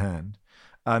game in hand.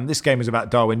 This game was about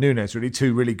Darwin Núñez, really.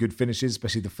 2 really good finishes,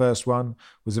 especially the first one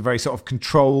was a very sort of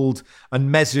controlled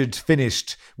and measured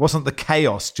finished. Wasn't the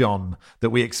chaos, John, that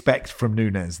we expect from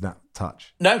Núñez, that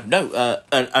touch? No.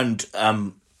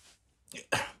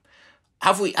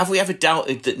 Have we ever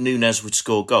doubted that Núñez would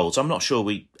score goals? I'm not sure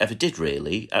we ever did,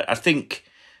 really. I think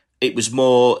it was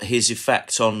more his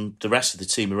effect on the rest of the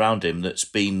team around him that's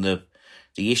been the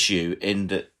issue,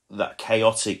 in that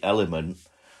chaotic element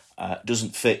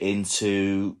doesn't fit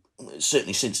into,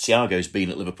 certainly since Thiago's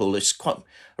been at Liverpool, it's quite a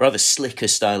rather slicker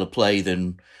style of play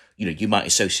than you might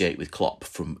associate with Klopp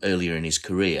from earlier in his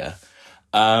career.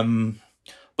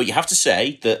 But you have to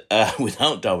say that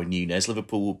without Darwin Núñez,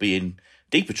 Liverpool will be in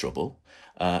deeper trouble.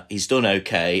 He's done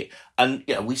okay. And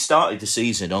we started the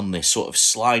season on this sort of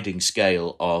sliding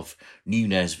scale of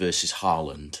Núñez versus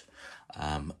Haaland.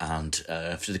 And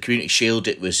for the Community Shield,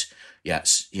 it was,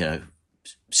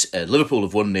 Liverpool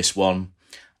have won this one.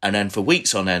 And then for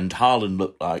weeks on end, Haaland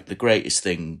looked like the greatest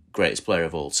player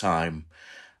of all time.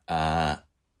 And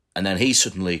then he's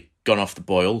suddenly gone off the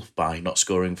boil by not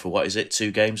scoring for,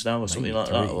 2 games now or something like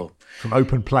 3. that? Or from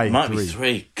open play, might 3. be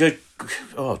 3. Good.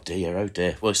 Oh dear.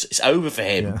 Well, it's over for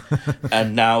him. Yeah.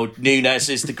 And now Núñez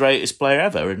is the greatest player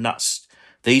ever. And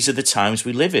these are the times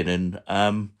we live in.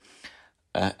 And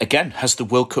again, has the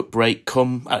World Cup break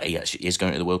come? He actually is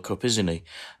going to the World Cup, isn't he?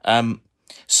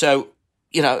 So,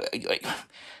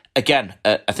 again,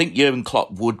 I think Jurgen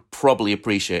Klopp would probably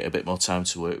appreciate a bit more time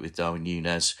to work with Darwin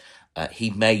Núñez.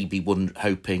 He may be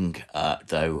hoping,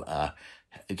 though,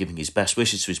 giving his best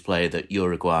wishes to his player, that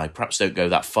Uruguay perhaps don't go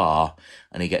that far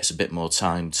and he gets a bit more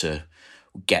time to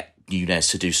get Nunez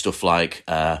to do stuff like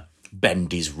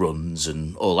bend his runs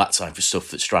and all that type of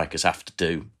stuff that strikers have to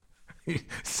do.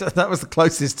 So that was the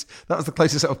closest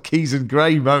sort of Keys and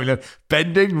Gray moment.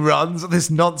 Bending runs, this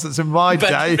nonsense in my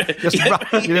day.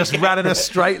 You just ran in a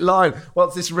straight line.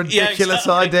 What's this ridiculous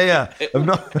idea? I'm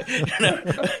not.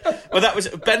 Well, that was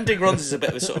bending runs is a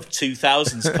bit of a sort of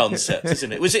 2000s concept,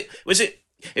 isn't it? Was it?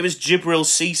 It was Djibril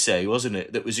Cissé, wasn't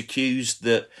it, that was accused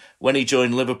that when he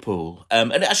joined Liverpool,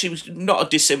 and it actually was not a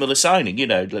dissimilar signing,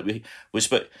 and it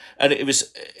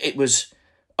was.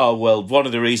 Oh, well, one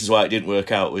of the reasons why it didn't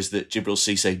work out was that Djibril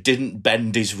Cissé didn't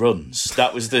bend his runs.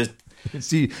 That was the...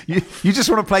 See, you just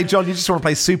want to play, John, you just want to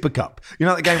play Super Cup. You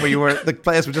know the game where the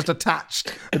players were just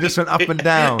attached and just went up and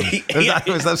down.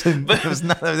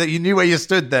 You knew where you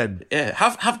stood then. Yeah,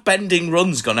 have bending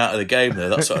runs gone out of the game, though?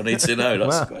 That's what I need to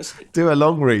know. Do a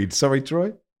long read. Sorry,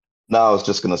 Troy? No, I was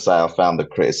just going to say I found the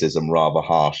criticism rather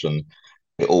harsh, and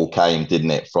it all came,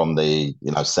 didn't it, from the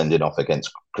sending off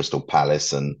against Crystal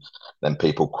Palace, and then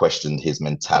people questioned his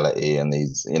mentality and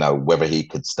his, whether he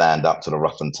could stand up to the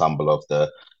rough and tumble of the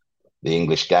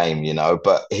English game,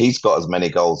 But he's got as many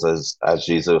goals as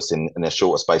Jesus in a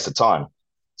shorter space of time.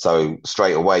 So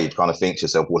straight away, you kind of think to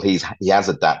yourself, well, he has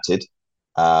adapted.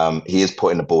 He is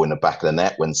putting the ball in the back of the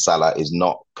net when Salah is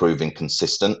not proving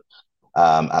consistent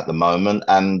at the moment.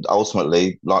 And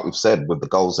ultimately, like we've said, with the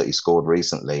goals that he scored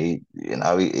recently,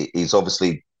 he's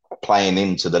obviously playing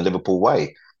into the Liverpool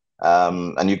way.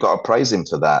 And you've got to praise him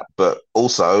for that. But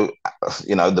also,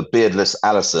 the beardless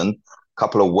Alisson,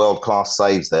 couple of world-class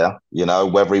saves there.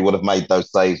 Whether he would have made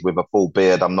those saves with a full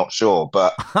beard, I'm not sure.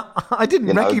 But I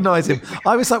didn't recognise him.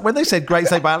 I was like, when they said great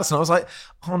save by Alisson, I was like,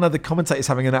 oh no, the commentator's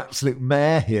having an absolute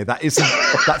mare here.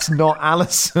 That's not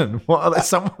Alisson.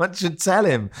 Someone should tell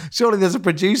him. Surely there's a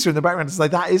producer in the background to say,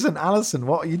 that isn't Alisson.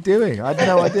 What are you doing? I had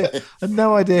no idea. I had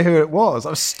no idea who it was.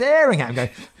 I was staring at him going,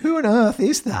 who on earth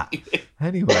is that?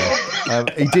 Anyway,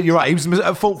 you're right. He was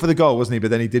at fault for the goal, wasn't he?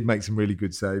 But then he did make some really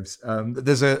good saves.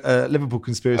 There's a Liverpool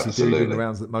conspiracy theory doing the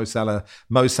rounds that Mo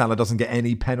Salah doesn't get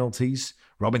any penalties.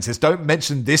 Robin says, don't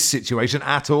mention this situation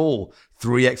at all.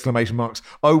 3 exclamation marks.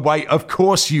 Oh, wait, of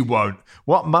course you won't.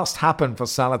 What must happen for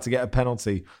Salah to get a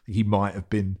penalty? He might have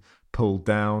been pulled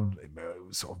down.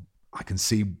 I can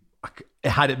see,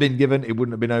 had it been given, it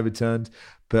wouldn't have been overturned.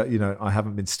 But, I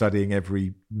haven't been studying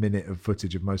every minute of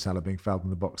footage of Mo Salah being fouled in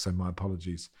the box, so my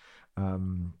apologies.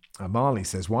 Marley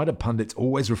says, why do pundits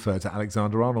always refer to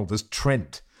Alexander-Arnold as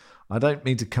Trent? I don't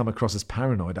mean to come across as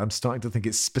paranoid. I'm starting to think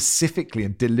it's specifically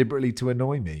and deliberately to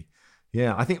annoy me.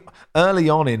 Yeah, I think early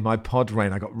on in my pod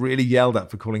reign, I got really yelled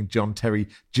at for calling John Terry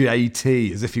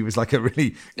JT as if he was like a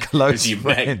really close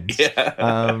friend.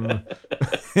 Yeah.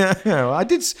 I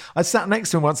did. I sat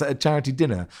next to him once at a charity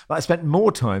dinner, but I spent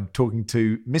more time talking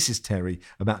to Mrs. Terry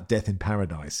about Death in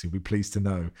Paradise, you'll be pleased to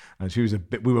know. And she was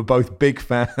we were both big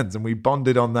fans and we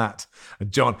bonded on that.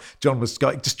 And John was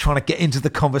just trying to get into the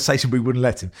conversation, but we wouldn't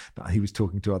let him. But he was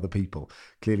talking to other people,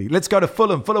 clearly. Let's go to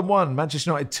Fulham. Fulham 1,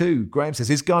 Manchester United 2. Graham says,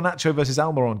 is Garnacho versus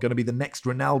Almiron going to be the next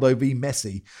Ronaldo v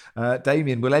Messi?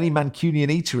 Damien, will any Mancunian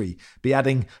eatery be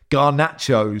adding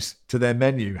Garnachos to their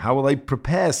menu? How will they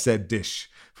prepare said dish?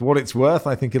 For what it's worth,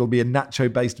 I think it'll be a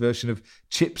nacho-based version of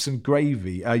chips and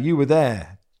gravy. You were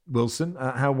there, Wilson.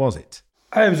 How was it?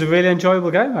 It was a really enjoyable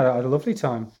game. I had a lovely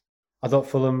time. I thought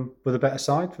Fulham were the better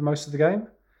side for most of the game.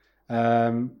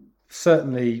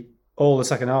 Certainly all the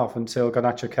second half until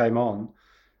Garnacho came on.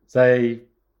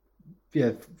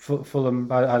 Fulham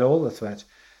had all the threat.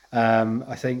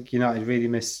 I think United really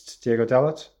missed Diego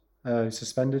Dalot, who's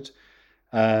suspended.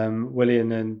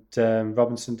 Willian and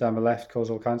Robinson down the left caused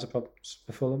all kinds of problems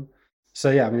for Fulham. So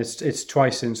yeah, I mean it's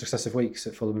twice in successive weeks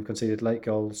that Fulham have conceded late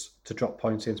goals to drop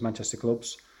points against Manchester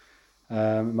clubs.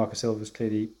 Marco Silva was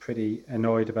clearly pretty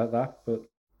annoyed about that, but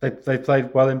they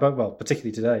played well in both. Well,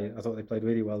 particularly today, I thought they played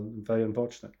really well and very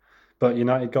unfortunate. But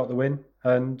United got the win,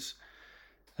 and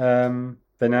they're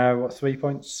now 3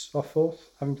 points off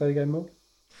fourth, having played a game more.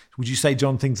 Would you say,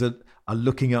 John, things are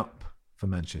looking up for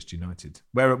Manchester United?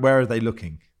 Where are they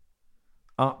looking?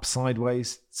 Up,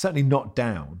 sideways? Certainly not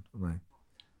down, are they?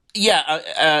 Yeah.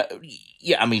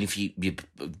 I mean, if you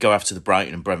go after the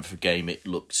Brighton and Brentford game, it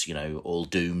looks, all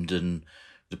doomed, and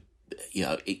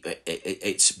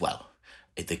it's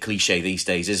the cliche these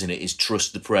days, isn't it? Is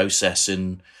trust the process,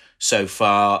 and so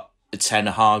far Ten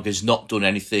Hag has not done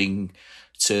anything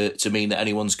to mean that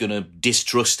anyone's going to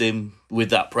distrust him with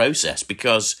that process,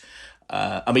 because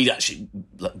actually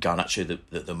Garnacho,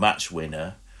 the match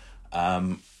winner.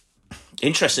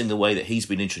 Interesting the way that he's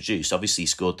been introduced. Obviously, he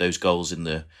scored those goals in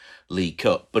the League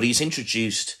Cup, but he's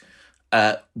introduced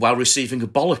while receiving a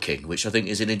bollocking, which I think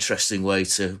is an interesting way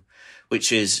to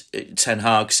which is Ten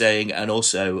Hag saying, and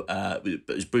also it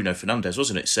was Bruno Fernandes,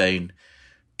 wasn't it, saying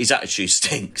his attitude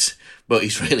stinks, but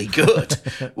he's really good,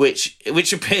 which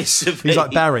appears to be... He's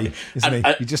like Barry, isn't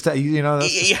he? You just, that's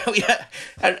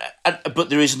but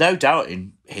there is no doubt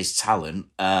in his talent.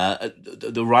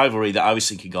 The rivalry that I was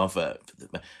thinking of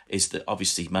is that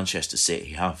obviously Manchester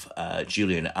City have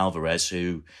Julian Alvarez,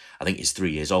 who I think is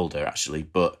 3 years older actually,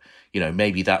 but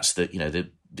maybe that's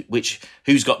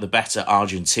who's got the better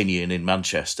Argentinian in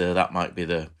Manchester. That might be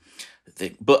the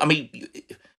thing. But I mean,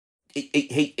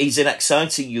 he's an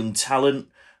exciting young talent,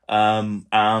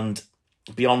 and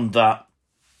beyond that,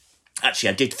 actually,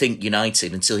 I did think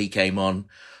United, until he came on,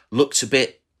 looked a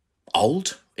bit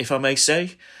old, if I may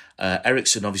say.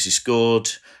 Eriksen obviously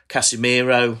scored.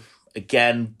 Casemiro,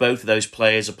 again, both of those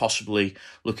players are possibly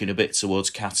looking a bit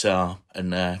towards Qatar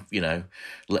and,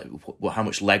 how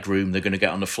much leg room they're going to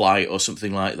get on the flight or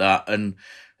something like that. And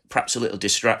perhaps a little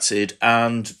distracted.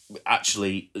 And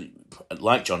actually,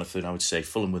 like Jonathan, I would say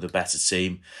Fulham were the better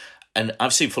team. And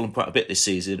I've seen Fulham quite a bit this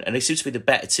season, and they seem to be the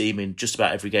better team in just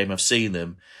about every game I've seen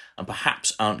them, and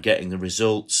perhaps aren't getting the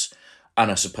results. And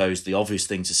I suppose the obvious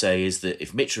thing to say is that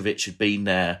if Mitrovic had been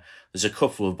there, there's a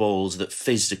couple of balls that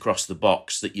fizzed across the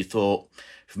box that you thought,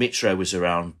 if Mitro was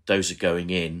around, those are going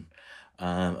in.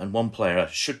 And one player I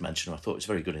should mention, I thought was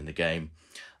very good in the game,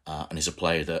 and is a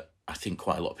player that I think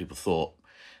quite a lot of people thought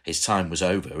his time was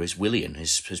over, is Willian.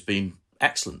 Has been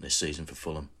excellent this season for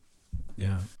Fulham.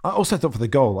 Yeah. I also thought for the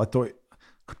goal, I thought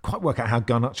could quite work out how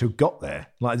Garnacho got there.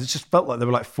 Like, it just felt like there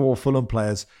were like four Fulham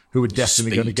players who were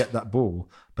definitely going to get that ball.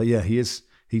 But yeah, he's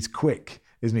quick,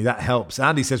 isn't he? That helps.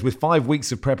 Andy says, with 5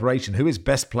 weeks of preparation, who is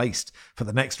best placed for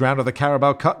the next round of the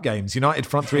Carabao Cup games? United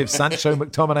front three of Sancho,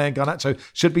 McTominay and Garnacho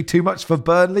should be too much for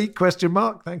Burnley? ?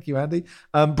 Thank you, Andy.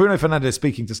 Bruno Fernandes,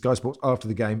 speaking to Sky Sports after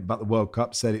the game about the World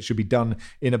Cup, said it should be done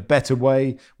in a better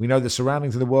way. We know the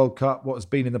surroundings of the World Cup, what has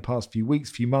been in the past few weeks,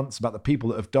 few months, about the people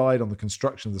that have died on the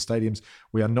construction of the stadiums.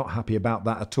 We are not happy about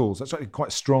that at all. So it's actually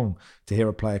quite strong to hear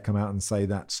a player come out and say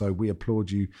that. So we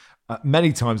applaud you.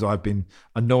 Many times I've been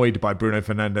annoyed by Bruno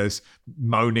Fernandes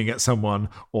moaning at someone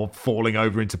or falling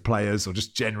over into players or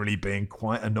just generally being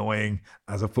quite annoying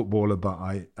as a footballer, but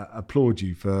I applaud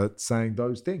you for saying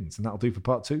those things. And that'll do for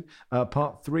part 2.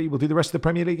 Part 3, we'll do the rest of the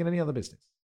Premier League and any other business.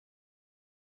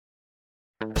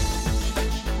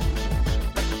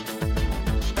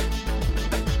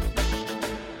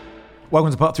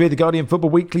 Welcome to part 3 of the Guardian Football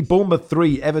Weekly. Bournemouth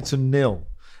 3, Everton 0.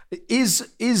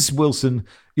 Is Wilson,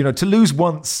 to lose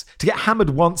once, to get hammered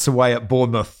once away at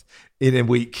Bournemouth in a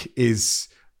week is,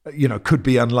 could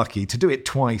be unlucky. To do it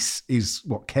twice is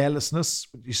carelessness,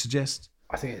 would you suggest?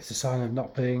 I think it's a sign of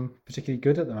not being particularly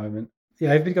good at the moment.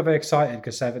 Yeah, everybody got very excited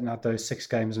because Everton had those 6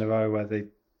 games in a row where they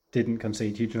didn't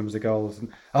concede huge numbers of goals.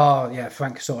 And,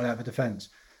 Frank sorted out the defence.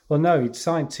 Well, no, he'd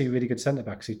signed 2 really good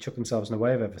centre-backs who took themselves in the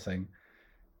way of everything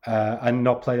and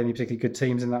not played any particularly good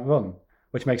teams in that run,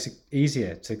 which makes it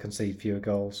easier to concede fewer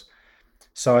goals.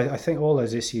 So I think all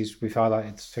those issues we've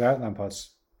highlighted throughout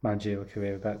Lampard's managerial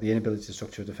career about the inability to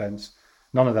structure a defence,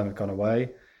 none of them have gone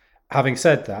away. Having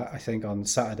said that, I think on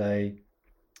Saturday,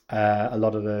 a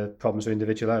lot of the problems were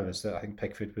individual errors. That I think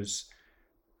Pickford was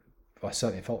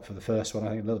certainly at fault for the first one.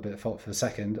 I think a little bit at fault for the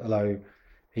second, although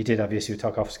he did have the issue with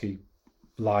Tarkowski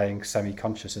lying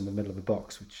semi-conscious in the middle of the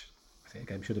box, which I think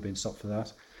the game should have been stopped for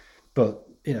that. But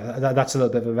that's a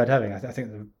little bit of a red herring. I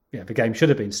think the game should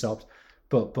have been stopped,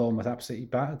 but Bournemouth absolutely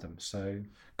battered them. So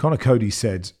Conor Cody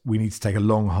said we need to take a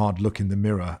long, hard look in the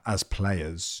mirror as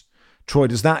players. Troy,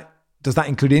 does that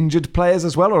include injured players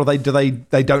as well, or they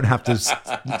don't have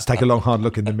to take a long, hard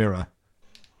look in the mirror?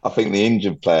 I think the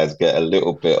injured players get a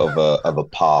little bit of a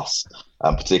pass,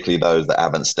 particularly those that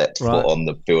haven't stepped foot on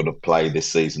the field of play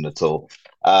this season at all.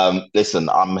 Listen,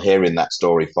 I'm hearing that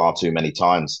story far too many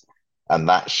times. And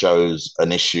that shows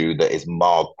an issue that is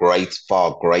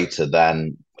far greater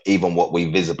than even what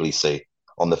we visibly see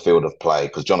on the field of play.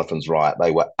 Because Jonathan's right,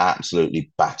 they were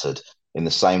absolutely battered in the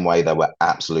same way they were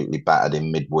absolutely battered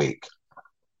in midweek.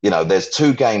 There's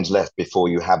 2 games left before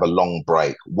you have a long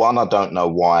break. One, I don't know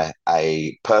why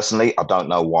a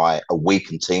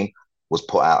weakened team was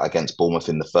put out against Bournemouth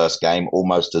in the first game,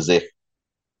 almost as if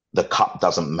the cup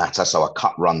doesn't matter. So a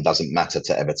cup run doesn't matter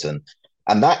to Everton.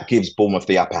 And that gives Bournemouth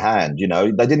the upper hand.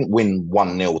 They didn't win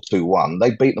 1-0, 2-1.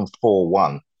 They beat them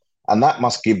 4-1. And that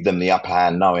must give them the upper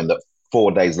hand, knowing that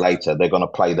 4 days later, they're going to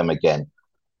play them again.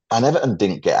 And Everton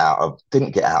didn't get out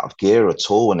of gear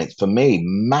at all. And it's, for me,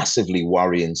 massively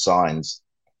worrying signs.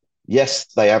 Yes,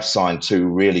 they have signed 2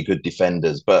 really good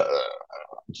defenders, but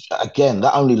again,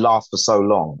 that only lasts for so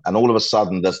long. And all of a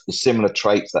sudden, there's the similar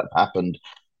traits that happened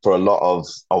for a lot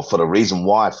for the reason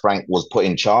why Frank was put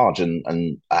in charge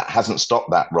and hasn't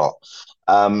stopped that rot,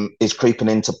 is creeping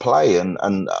into play.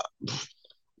 And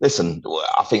listen,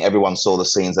 I think everyone saw the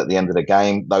scenes at the end of the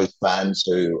game. Those fans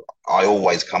who I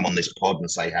always come on this pod and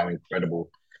say how incredible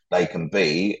they can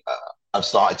be have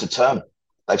started to turn.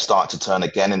 They've started to turn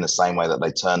again in the same way that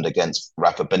they turned against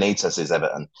Rafa Benitez's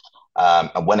Everton.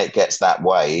 And when it gets that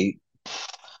way,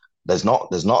 there's not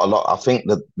a lot. I think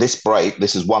that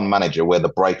this is one manager where the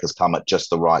break has come at just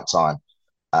the right time.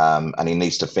 And he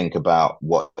needs to think about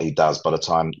what he does by the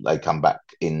time they come back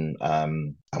in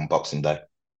on Boxing Day.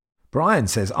 Brian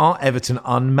says, are Everton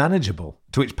unmanageable?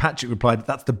 To which Patrick replied,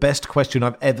 that's the best question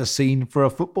I've ever seen for a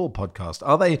football podcast.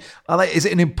 Are they, is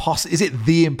it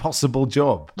the impossible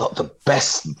job? Not the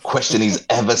best question he's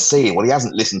ever seen. Well, he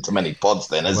hasn't listened to many pods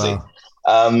then, has he?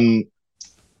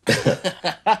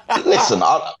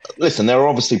 Listen, there are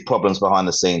obviously problems behind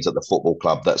the scenes at the football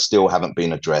club that still haven't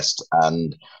been addressed.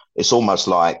 And it's almost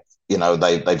like,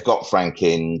 they've got Frank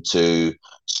in to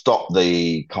stop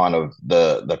the kind of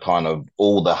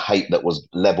all the hate that was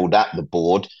leveled at the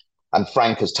board. And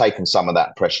Frank has taken some of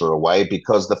that pressure away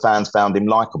because the fans found him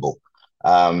likable.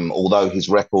 Although his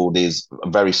record is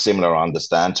very similar, I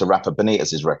understand, to Rafa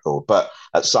Benitez's record. But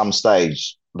at some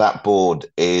stage, that board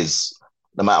is,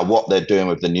 no matter what they're doing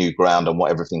with the new ground and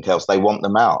what everything else, they want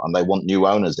them out and they want new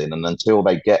owners in. And until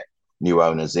they get new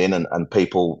owners in and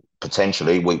people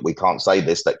potentially, we can't say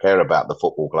this, that care about the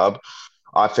football club,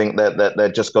 I think that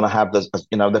they're just going to have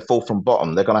they're full from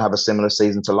bottom. They're going to have a similar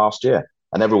season to last year.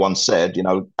 And everyone said,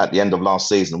 at the end of last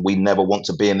season, we never want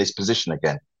to be in this position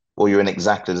again. Well, you're in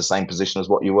exactly the same position as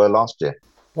what you were last year.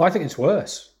 Well, I think it's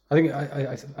worse. I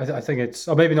think it's,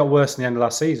 or maybe not worse than the end of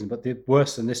last season, but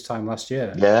worse than this time last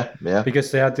year. Yeah.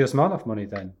 Because they had the Usmanov money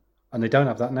then, and they don't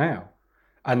have that now.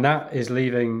 And that is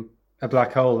leaving a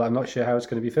black hole that I'm not sure how it's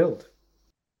going to be filled.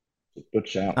 Good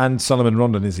shout. And Solomon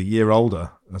Rondon is a year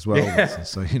older as well. Yeah.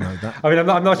 So, that. I mean,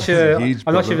 I'm not sure.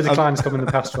 I'm not sure if the decline's come in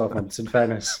the past 12 months, in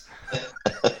fairness.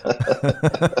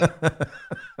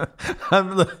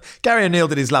 Look, Gary O'Neill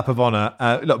did his lap of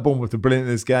honour. Look, Bournemouth were brilliant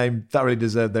in this game. Thoroughly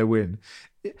deserved their win.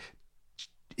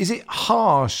 Is it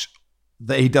harsh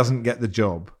that he doesn't get the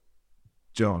job,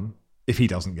 John, if he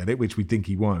doesn't get it, which we think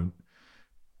he won't?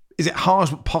 Is it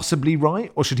harsh but possibly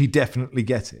right, or should he definitely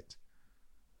get it?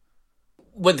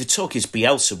 Well, the talk is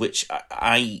Bielsa, which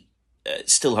I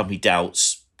still have my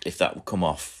doubts if that will come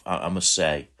off, I must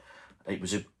say. It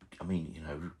was look,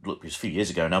 it was a few years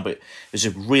ago now, but it was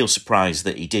a real surprise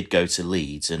that he did go to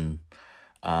Leeds and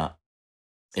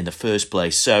in the first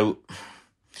place. So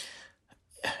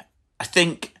I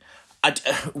think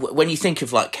when you think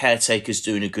of like caretakers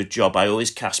doing a good job, I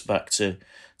always cast back to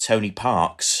Tony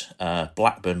Parks,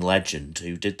 Blackburn legend,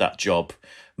 who did that job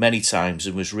many times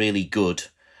and was really good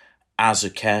as a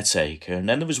caretaker. And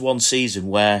then there was one season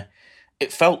where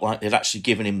it felt like they'd actually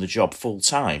given him the job full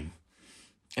time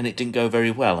and it didn't go very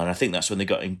well. And I think that's when they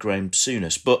got in Graham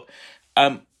Souness. But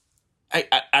I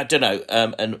don't know.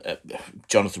 And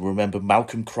Jonathan will remember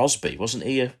Malcolm Crosby, wasn't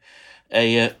he?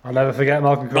 I'll never forget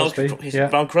Malcolm Crosby.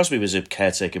 Malcolm Crosby was a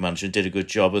caretaker manager and did a good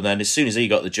job. And then as soon as he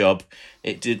got the job,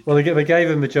 it did. Well, they gave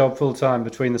him the job full time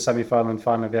between the semi-final and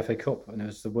final of the FA Cup, and it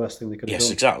was the worst thing they could have done.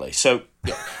 Yes, exactly. So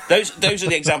those are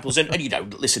the examples. And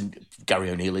listen, Gary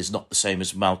O'Neill is not the same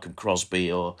as Malcolm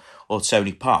Crosby or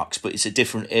Tony Parks, but it's a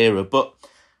different era. But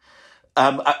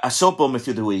I saw Bournemouth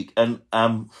the other week, and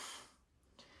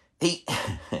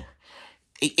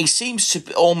he seems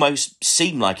to almost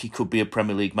seem like he could be a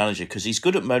Premier League manager because he's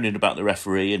good at moaning about the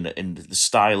referee and the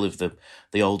style of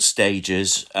the old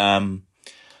stages. But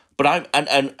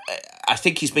I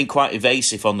think he's been quite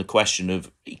evasive on the question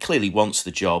of he clearly wants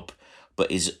the job,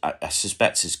 but I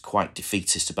suspect is quite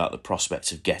defeatist about the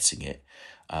prospect of getting it.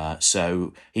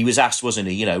 So he was asked, wasn't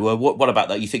he? Well, what about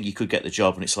that? You think you could get the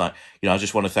job? And it's like, I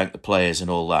just want to thank the players and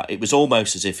all that. It was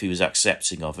almost as if he was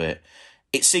accepting of it.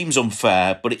 It seems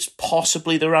unfair, but it's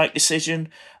possibly the right decision.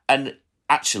 And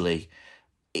actually,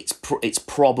 it's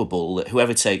probable that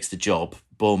whoever takes the job,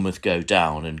 Bournemouth go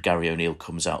down and Gary O'Neill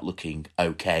comes out looking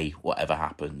okay, whatever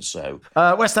happens. So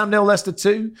West Ham 0, Leicester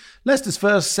 2. Leicester's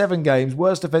first 7 games,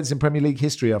 worst defence in Premier League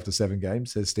history after 7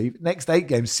 games, says Steve. Next 8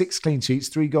 games, 6 clean sheets,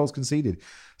 3 goals conceded.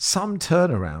 Some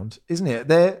turnaround, isn't it?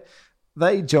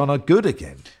 They, John, are good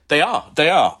again. They are.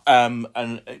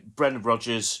 And Brendan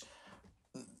Rodgers,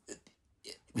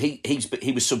 he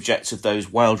was subject to those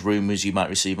wild rumours you might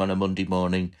receive on a Monday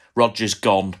morning. Rodgers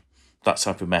gone, that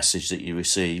type of message that you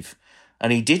receive.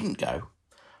 And he didn't go.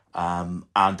 And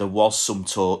there was some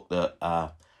talk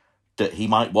that he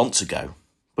might want to go.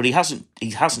 But he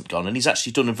hasn't gone, and he's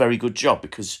actually done a very good job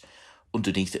because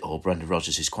underneath it all, Brendan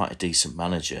Rodgers is quite a decent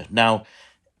manager. Now,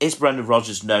 is Brendan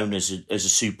Rodgers known as a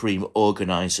supreme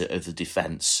organiser of the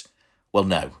defence? Well,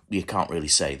 no, you can't really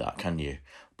say that, can you?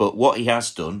 But what he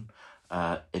has done,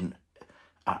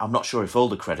 I'm not sure if all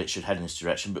the credit should head in this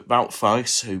direction, but Wout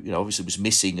Faes, who obviously was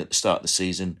missing at the start of the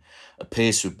season,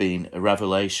 appears to have been a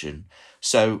revelation.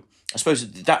 So I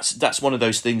suppose that's one of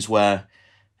those things where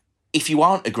if you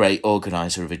aren't a great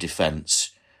organiser of a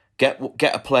defence, get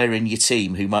a player in your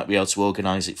team who might be able to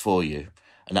organise it for you,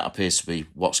 and that appears to be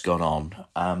what's gone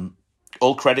on.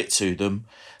 All credit to them,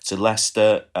 to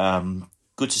Leicester.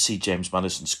 Good to see James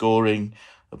Maddison scoring.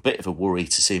 A bit of a worry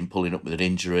to see him pulling up with an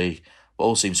injury, but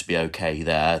all seems to be okay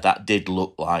there. That did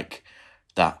look like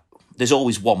that. There's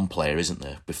always one player, isn't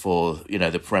there, before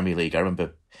the Premier League. I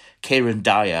remember Kieran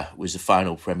Dyer was the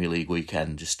final Premier League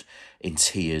weekend, just in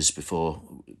tears before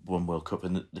one World Cup,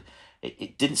 and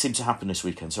it didn't seem to happen this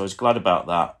weekend. So I was glad about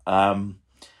that.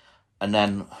 And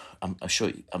then I'm sure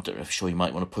you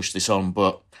might want to push this on,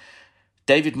 but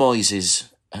David Moyes is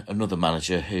another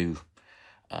manager who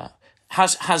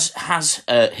has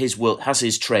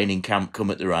his training camp come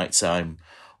at the right time,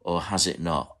 or has it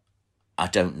not? I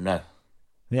don't know.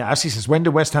 Yeah, Ashley says, when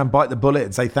do West Ham bite the bullet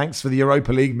and say thanks for the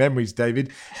Europa League memories,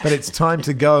 David? But it's time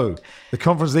to go. The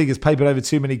Conference League has papered over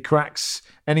too many cracks.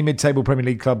 Any mid-table Premier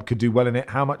League club could do well in it.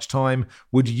 How much time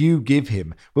would you give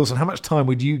him? Wilson, how much time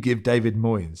would you give David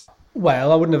Moyes?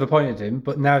 Well, I wouldn't have appointed him,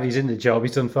 but now that he's in the job,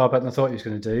 he's done far better than I thought he was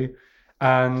going to do.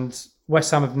 And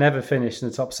West Ham have never finished in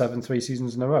the top 7 3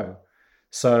 seasons in a row.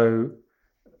 So,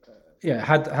 yeah,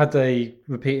 had they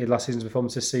repeated last season's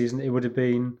performance this season, it would have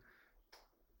been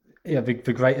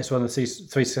the greatest one of the 3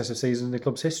 successive seasons in the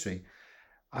club's history.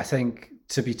 I think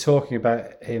to be talking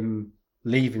about him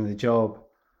leaving the job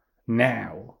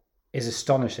now is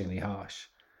astonishingly harsh.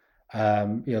 A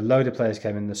load of players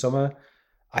came in the summer.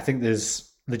 I think there's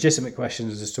legitimate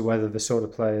questions as to whether the sort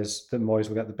of players that Moyes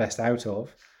will get the best out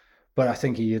of, but I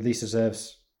think he at least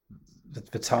deserves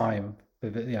the time,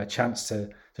 a chance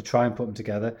to try and put them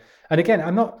together. And again,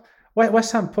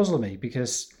 West Ham puzzle me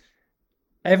because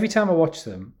every time I watch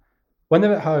them, when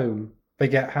they're at home, they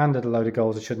get handed a load of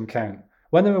goals that shouldn't count.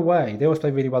 When they're away, they always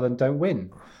play really well and don't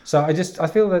win. So I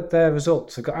feel that their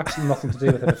results have got absolutely nothing to do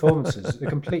with their performances. They're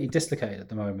completely dislocated at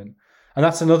the moment. And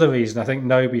that's another reason I think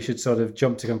nobody should sort of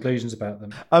jump to conclusions about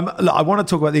them. Look, I want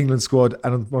to talk about the England squad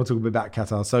and I want to talk a bit about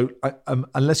Qatar. So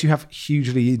unless you have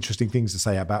hugely interesting things to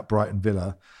say about Brighton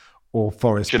Villa or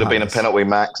Forest should have been a penalty,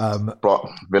 Max.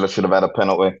 Villa should have had a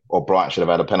penalty, or Brighton should have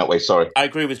had a penalty, sorry. I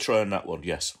agree with Troy on that one,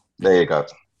 yes. There you go.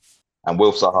 And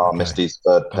Will Sahar missed his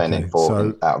third pen in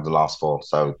 4 out of the last 4.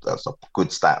 So that's a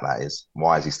good stat, that is.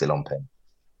 Why is he still on pen?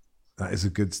 That is a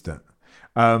good stat.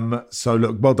 So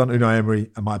look, well done Unai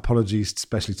Emery, and my apologies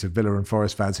especially to Villa and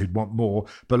Forest fans who'd want more.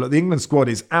 But look, the England squad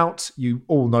is out. You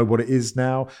all know what it is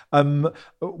now.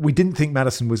 We didn't think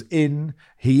Maddison was in.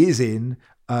 He is in.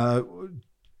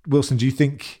 Wilson, do you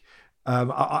think...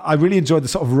 I really enjoyed the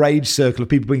sort of rage circle of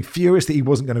people being furious that he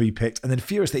wasn't going to be picked, and then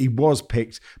furious that he was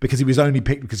picked because he was only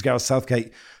picked because Gareth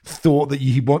Southgate thought that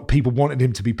people wanted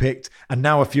him to be picked, and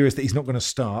now are furious that he's not going to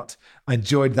start. I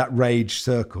enjoyed that rage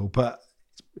circle, but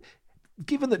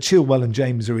given that Chilwell and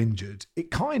James are injured, it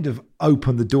kind of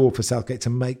opened the door for Southgate to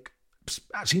make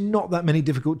actually not that many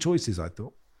difficult choices, I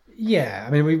thought. Yeah,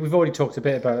 I mean, we've already talked a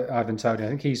bit about Ivan Toney. I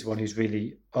think he's the one who's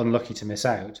really unlucky to miss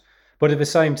out. But at the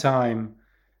same time,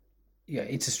 yeah,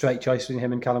 it's a straight choice between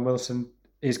him and Callum Wilson.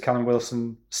 Is Callum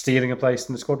Wilson stealing a place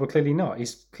in the squad? Well, clearly not.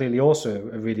 He's clearly also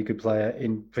a really good player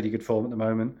in pretty good form at the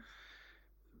moment.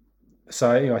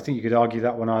 So, I think you could argue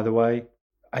that one either way.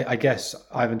 I guess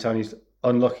Ivan Toney's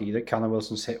unlucky that Callum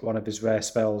Wilson's hit one of his rare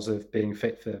spells of being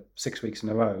fit for 6 weeks in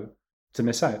a row to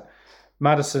miss out.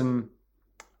 Maddison,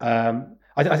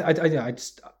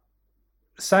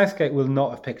 Southgate will not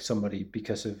have picked somebody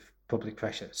because of public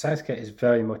pressure. Southgate is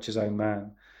very much his own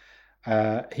man.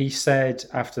 He said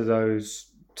after those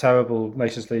terrible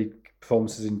Nations League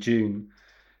performances in June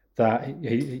that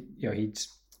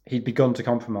he'd begun to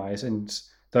compromise, and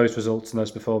those results and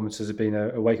those performances had been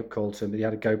a wake-up call to him that he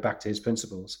had to go back to his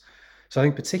principles. So I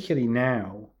think particularly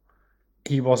now,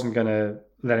 he wasn't going to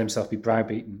let himself be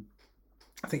browbeaten.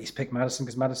 I think he's picked Maddison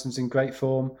because Maddison's in great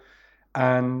form,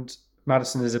 and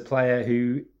Maddison is a player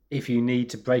who, if you need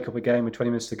to break up a game with 20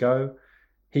 minutes to go,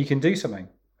 he can do something.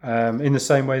 In the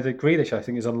same way that Grealish, I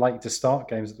think, is unlikely to start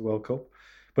games at the World Cup,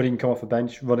 but he can come off the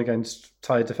bench, run against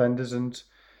tired defenders and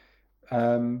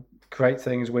create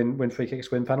things, win free kicks,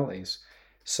 win penalties.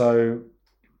 So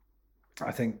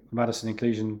I think Maddison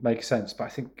inclusion makes sense, but I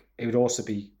think it would also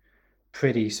be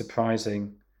pretty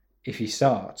surprising if he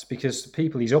starts, because the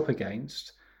people he's up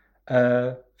against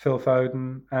are Phil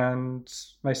Foden and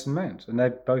Mason Mount, and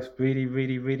they're both really,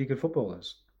 really, really good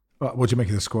footballers. Right, what do you make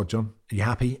of the squad, John? Are you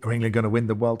happy? Are England going to win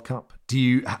the World Cup?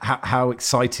 How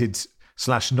excited /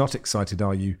 not excited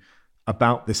are you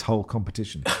about this whole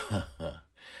competition?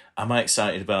 Am I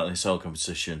excited about this whole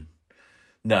competition?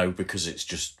 No, because it's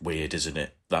just weird, isn't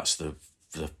it? That's the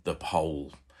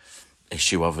whole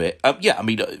issue of it.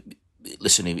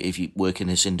 Listen, if you work in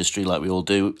this industry like we all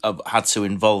do, I've had to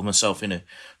involve myself in a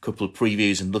couple of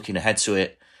previews and looking ahead to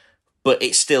it. But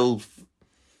it's still,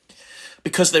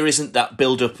 because there isn't that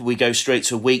build-up, we go straight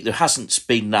to a week, there hasn't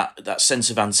been that sense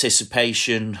of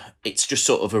anticipation. It's just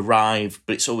sort of arrived,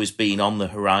 but it's always been on the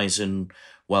horizon,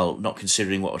 well, not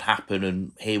considering what would happen,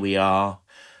 and here we are.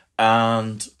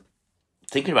 And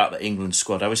thinking about the England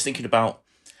squad, I was thinking about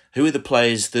who are the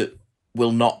players that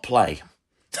will not play.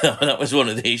 That was one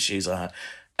of the issues I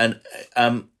had.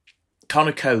 And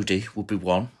Connor Cody would be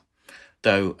one,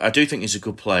 though I do think he's a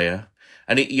good player.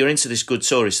 And you're into this good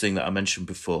tourist thing that I mentioned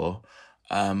before.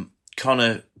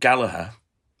 Conor Gallagher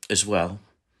as well.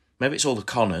 Maybe it's all the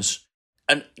Connors.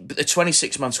 But the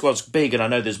 26-man squad's big, and I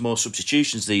know there's more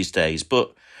substitutions these days,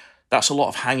 but that's a lot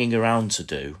of hanging around to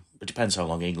do. It depends how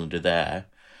long England are there.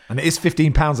 And it is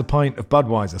 £15 a pint of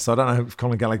Budweiser, so I don't know if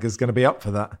Conor Gallagher's going to be up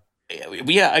for that.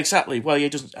 Yeah, exactly. Well, he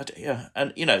doesn't. Yeah,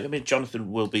 and Jonathan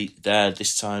will be there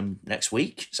this time next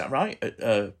week. Is that right?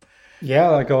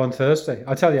 Yeah, I go on Thursday.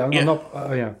 I tell you, I'm not.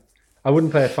 I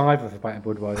wouldn't pay a fiver for a pint of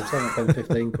Budweiser. So I'm paying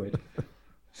 15 quid.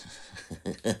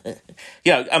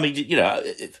 Yeah,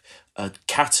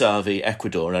 Qatar v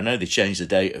Ecuador. I know they changed the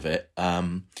date of it.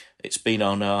 It's been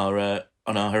on our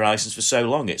horizons for so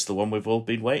long. It's the one we've all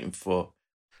been waiting for.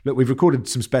 Look, we've recorded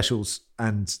some specials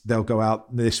and they'll go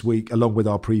out this week along with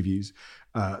our previews,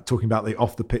 talking about the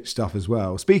off-the-pitch stuff as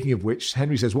well. Speaking of which,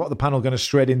 Henry says, what are the panel going to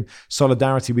shred in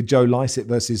solidarity with Joe Lycett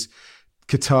versus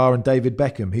Qatar and David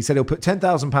Beckham? He said he'll put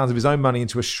 £10,000 of his own money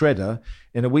into a shredder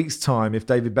in a week's time if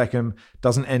David Beckham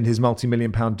doesn't end his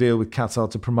multi-million-pound deal with Qatar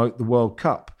to promote the World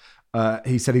Cup.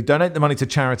 He said he'd donate the money to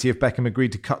charity if Beckham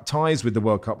agreed to cut ties with the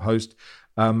World Cup host.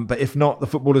 But if not, the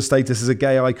footballer's status as a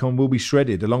gay icon will be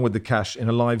shredded along with the cash in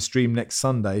a live stream next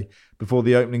Sunday before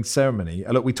the opening ceremony.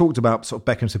 Look, we talked about sort of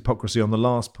Beckham's hypocrisy on the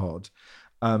last pod.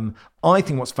 I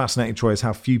think what's fascinating, Troy, is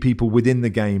how few people within the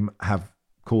game have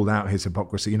called out his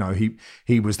hypocrisy.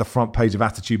 He was the front page of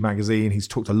Attitude magazine. He's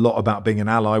talked a lot about being an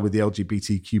ally with the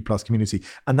LGBTQ plus community,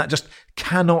 and that just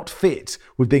cannot fit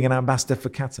with being an ambassador for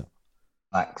Qatar.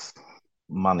 Max,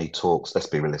 money talks. Let's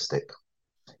be realistic.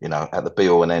 At the be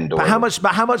all and end all. But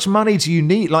how much money do you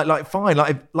need? Fine.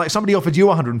 If somebody offered you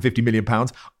 £150 million,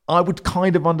 I would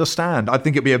kind of understand. I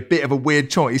think it'd be a bit of a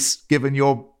weird choice given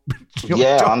your job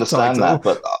I understand title.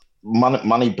 that, but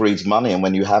money breeds money, and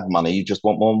when you have money, you just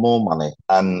want more and more money.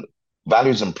 And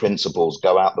values and principles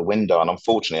go out the window. And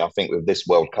unfortunately, I think with this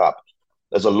World Cup,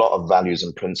 there's a lot of values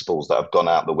and principles that have gone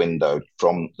out the window,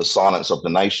 from the silence of the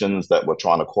nations that we're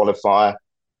trying to qualify,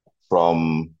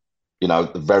 from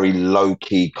the very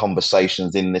low-key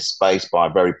conversations in this space by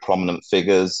very prominent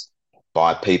figures,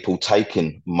 by people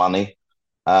taking money.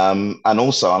 And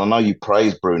also, and I know you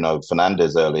praised Bruno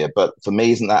Fernandes earlier, but for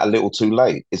me, isn't that a little too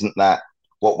late? Isn't that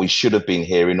what we should have been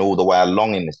hearing all the way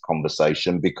along in this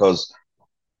conversation? Because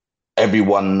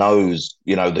everyone knows,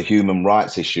 the human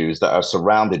rights issues that are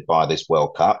surrounded by this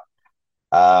World Cup,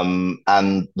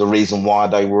 and the reason why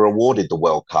they were awarded the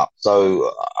World Cup.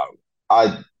 So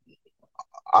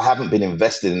I haven't been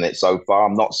invested in it so far.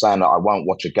 I'm not saying that I won't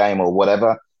watch a game or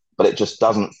whatever, but it just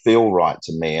doesn't feel right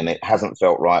to me, and it hasn't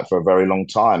felt right for a very long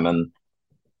time. And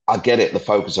I get it, the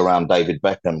focus around David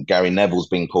Beckham. Gary Neville's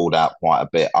been called out quite a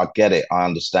bit. I get it. I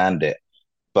understand it.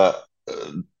 But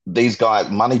these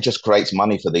guys, money just creates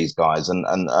money for these guys. And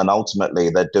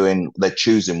ultimately, they're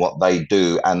choosing what they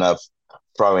do and are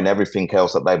throwing everything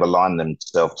else that they've aligned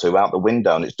themselves to out the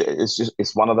window. And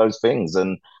it's one of those things.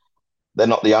 And they're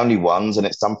not the only ones, and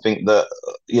it's something that,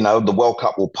 the World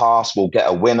Cup will pass, we'll get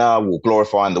a winner, we'll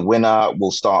glorify the winner,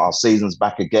 we'll start our seasons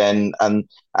back again, and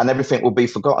everything will be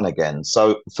forgotten again.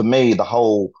 So for me, the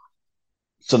whole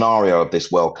scenario of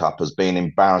this World Cup has been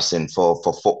embarrassing for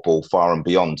football far and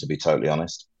beyond, to be totally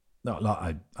honest. No,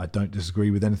 I don't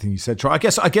disagree with anything you said, Troy. I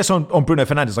guess on Bruno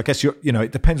Fernandes, I guess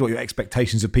it depends what your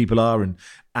expectations of people are, and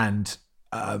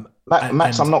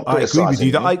Max, I'm not criticizing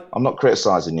you. I'm not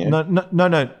criticizing you.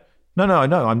 No, I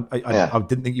know. I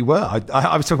didn't think you were.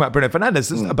 I was talking about Bruno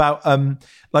Fernandes, about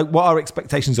what our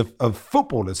expectations of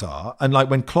footballers are. And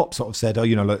when Klopp sort of said,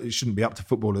 it shouldn't be up to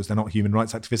footballers, they're not human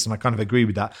rights activists. And I kind of agree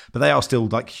with that. But they are still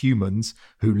humans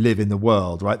who live in the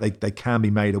world, right? They can be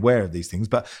made aware of these things.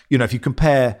 But, if you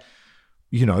compare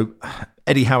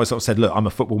Eddie Howe sort of said, look, I'm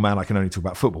a football man, I can only talk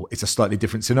about football. It's a slightly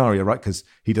different scenario, right? Because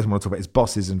he doesn't want to talk about his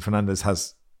bosses, and Fernandes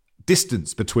has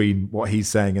distance between what he's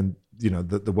saying and,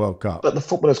 the World Cup. But the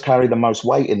footballers carry the most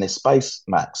weight in this space,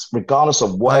 Max. Regardless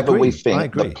of whatever we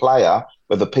think, the player,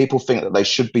 whether people think that they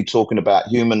should be talking about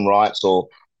human rights or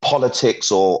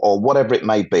politics or whatever it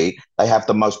may be, they have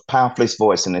the most powerfulest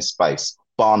voice in this space,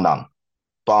 bar none.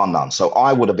 Bar none. So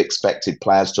I would have expected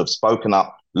players to have spoken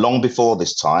up long before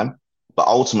this time, but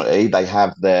ultimately they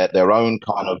have their own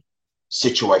kind of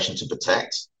situation to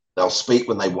protect. They'll speak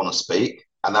when they want to speak,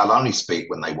 and they'll only speak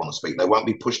when they want to speak. They won't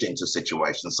be pushed into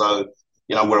situations. So,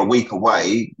 we're a week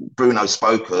away. Bruno's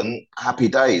spoken. Happy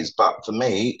days. But for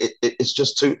me, it's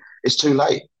just too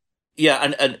late.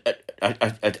 Yeah, and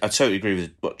I totally agree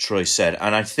with what Troy said.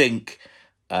 And I think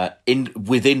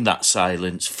within that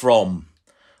silence from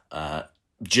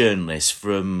journalists,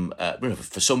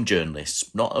 for some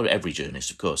journalists, not every journalist,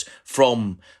 of course,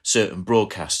 from certain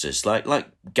broadcasters, like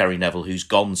Gary Neville, who's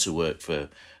gone to work for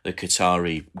the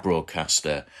Qatari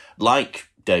broadcaster, like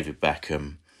David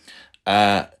Beckham,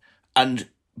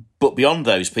 but beyond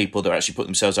those people that actually put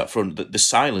themselves up front, the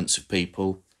silence of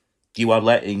people, you are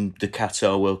letting the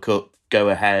Qatar World Cup go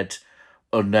ahead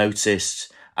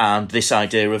unnoticed, and this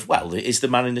idea of, well, is the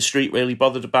man in the street really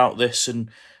bothered about this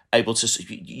and able to...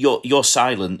 Your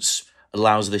silence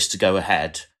allows this to go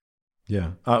ahead.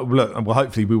 Yeah. Look, well,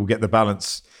 hopefully we will get the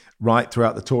balance right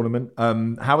throughout the tournament.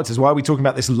 Howard says, why are we talking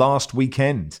about this last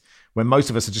weekend when most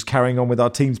of us are just carrying on with our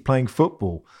teams playing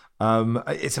football?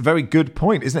 It's a very good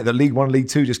point, isn't it? That League One, League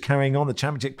Two just carrying on. The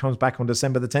Championship comes back on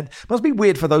December the 10th. It must be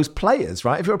weird for those players,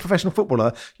 right? If you're a professional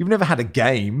footballer, you've never had a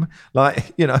game.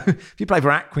 Like, if you play for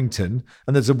Accrington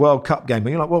and there's a World Cup game, and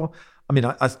you're like, well, I mean,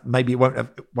 maybe it won't have...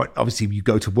 Obviously, you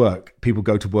go to work. People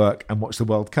go to work and watch the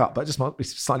World Cup. But it just might be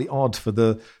slightly odd for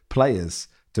the players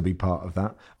to be part of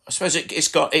that. I suppose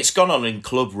it's gone on in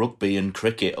club rugby and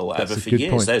cricket or whatever for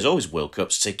years. Point. There's always World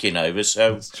Cups ticking over.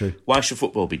 So why should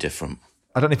football be different?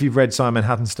 I don't know if you've read Simon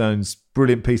Hattenstone's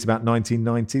brilliant piece about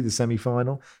 1990, the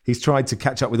semi-final. He's tried to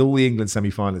catch up with all the England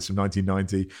semi-finalists from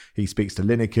 1990. He speaks to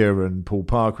Lineker and Paul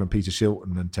Parker and Peter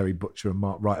Shilton and Terry Butcher and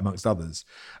Mark Wright, amongst others.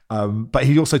 But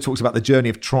he also talks about the journey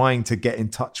of trying to get in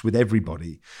touch with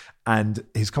everybody. And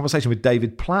his conversation with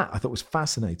David Platt, I thought was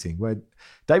fascinating, where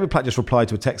David Platt just replied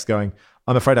to a text going,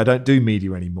 I'm afraid I don't do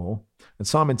media anymore. And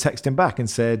Simon texted him back and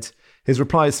said, his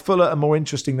reply is fuller and more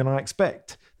interesting than I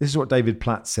expect. This is what David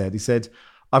Platt said. He said,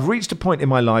 I've reached a point in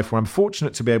my life where I'm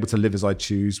fortunate to be able to live as I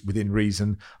choose, within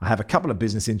reason. I have a couple of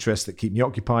business interests that keep me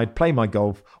occupied, play my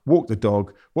golf, walk the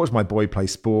dog, watch my boy play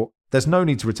sport. There's no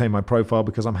need to retain my profile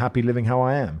because I'm happy living how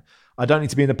I am. I don't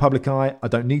need to be in the public eye. I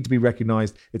don't need to be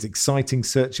recognised. It's exciting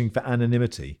searching for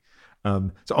anonymity.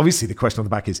 So obviously the question on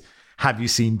the back is, have you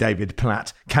seen David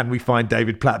Platt? Can we find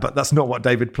David Platt? But that's not what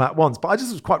David Platt wants. But I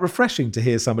just was quite refreshing to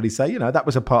hear somebody say, that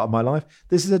was a part of my life.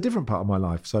 This is a different part of my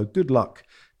life. So good luck.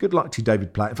 Good luck to you,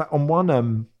 David Platt. In fact, on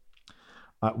one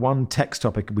text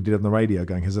topic we did on the radio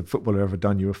going, has a footballer ever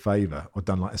done you a favour or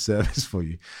done like a service for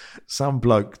you? Some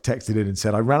bloke texted in and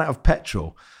said, I ran out of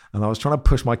petrol and I was trying to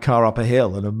push my car up a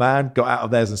hill and a man got out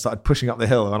of theirs and started pushing up the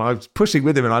hill and I was pushing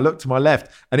with him and I looked to my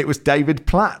left and it was David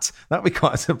Platt. That'd be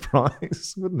quite a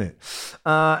surprise, wouldn't it?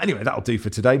 Anyway, that'll do for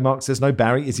today. Mark says, no,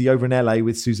 Barry, is he over in LA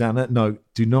with Susanna? No,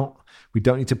 do not. We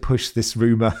don't need to push this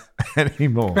rumour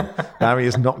anymore. Barry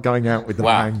is not going out with the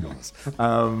Bangles.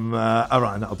 All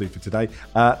right, and that'll do for today.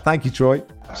 Thank you, Troy.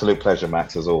 Absolute pleasure,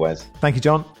 Max, as always. Thank you,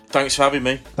 John. Thanks for having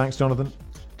me. Thanks, Jonathan.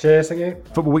 Cheers, thank you.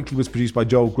 Football Weekly was produced by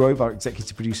Joel Grove. Our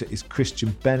executive producer is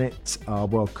Christian Bennett. Our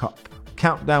World Cup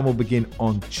countdown will begin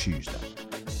on Tuesday.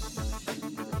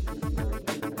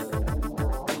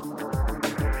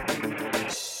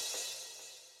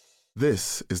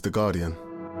 This is The Guardian.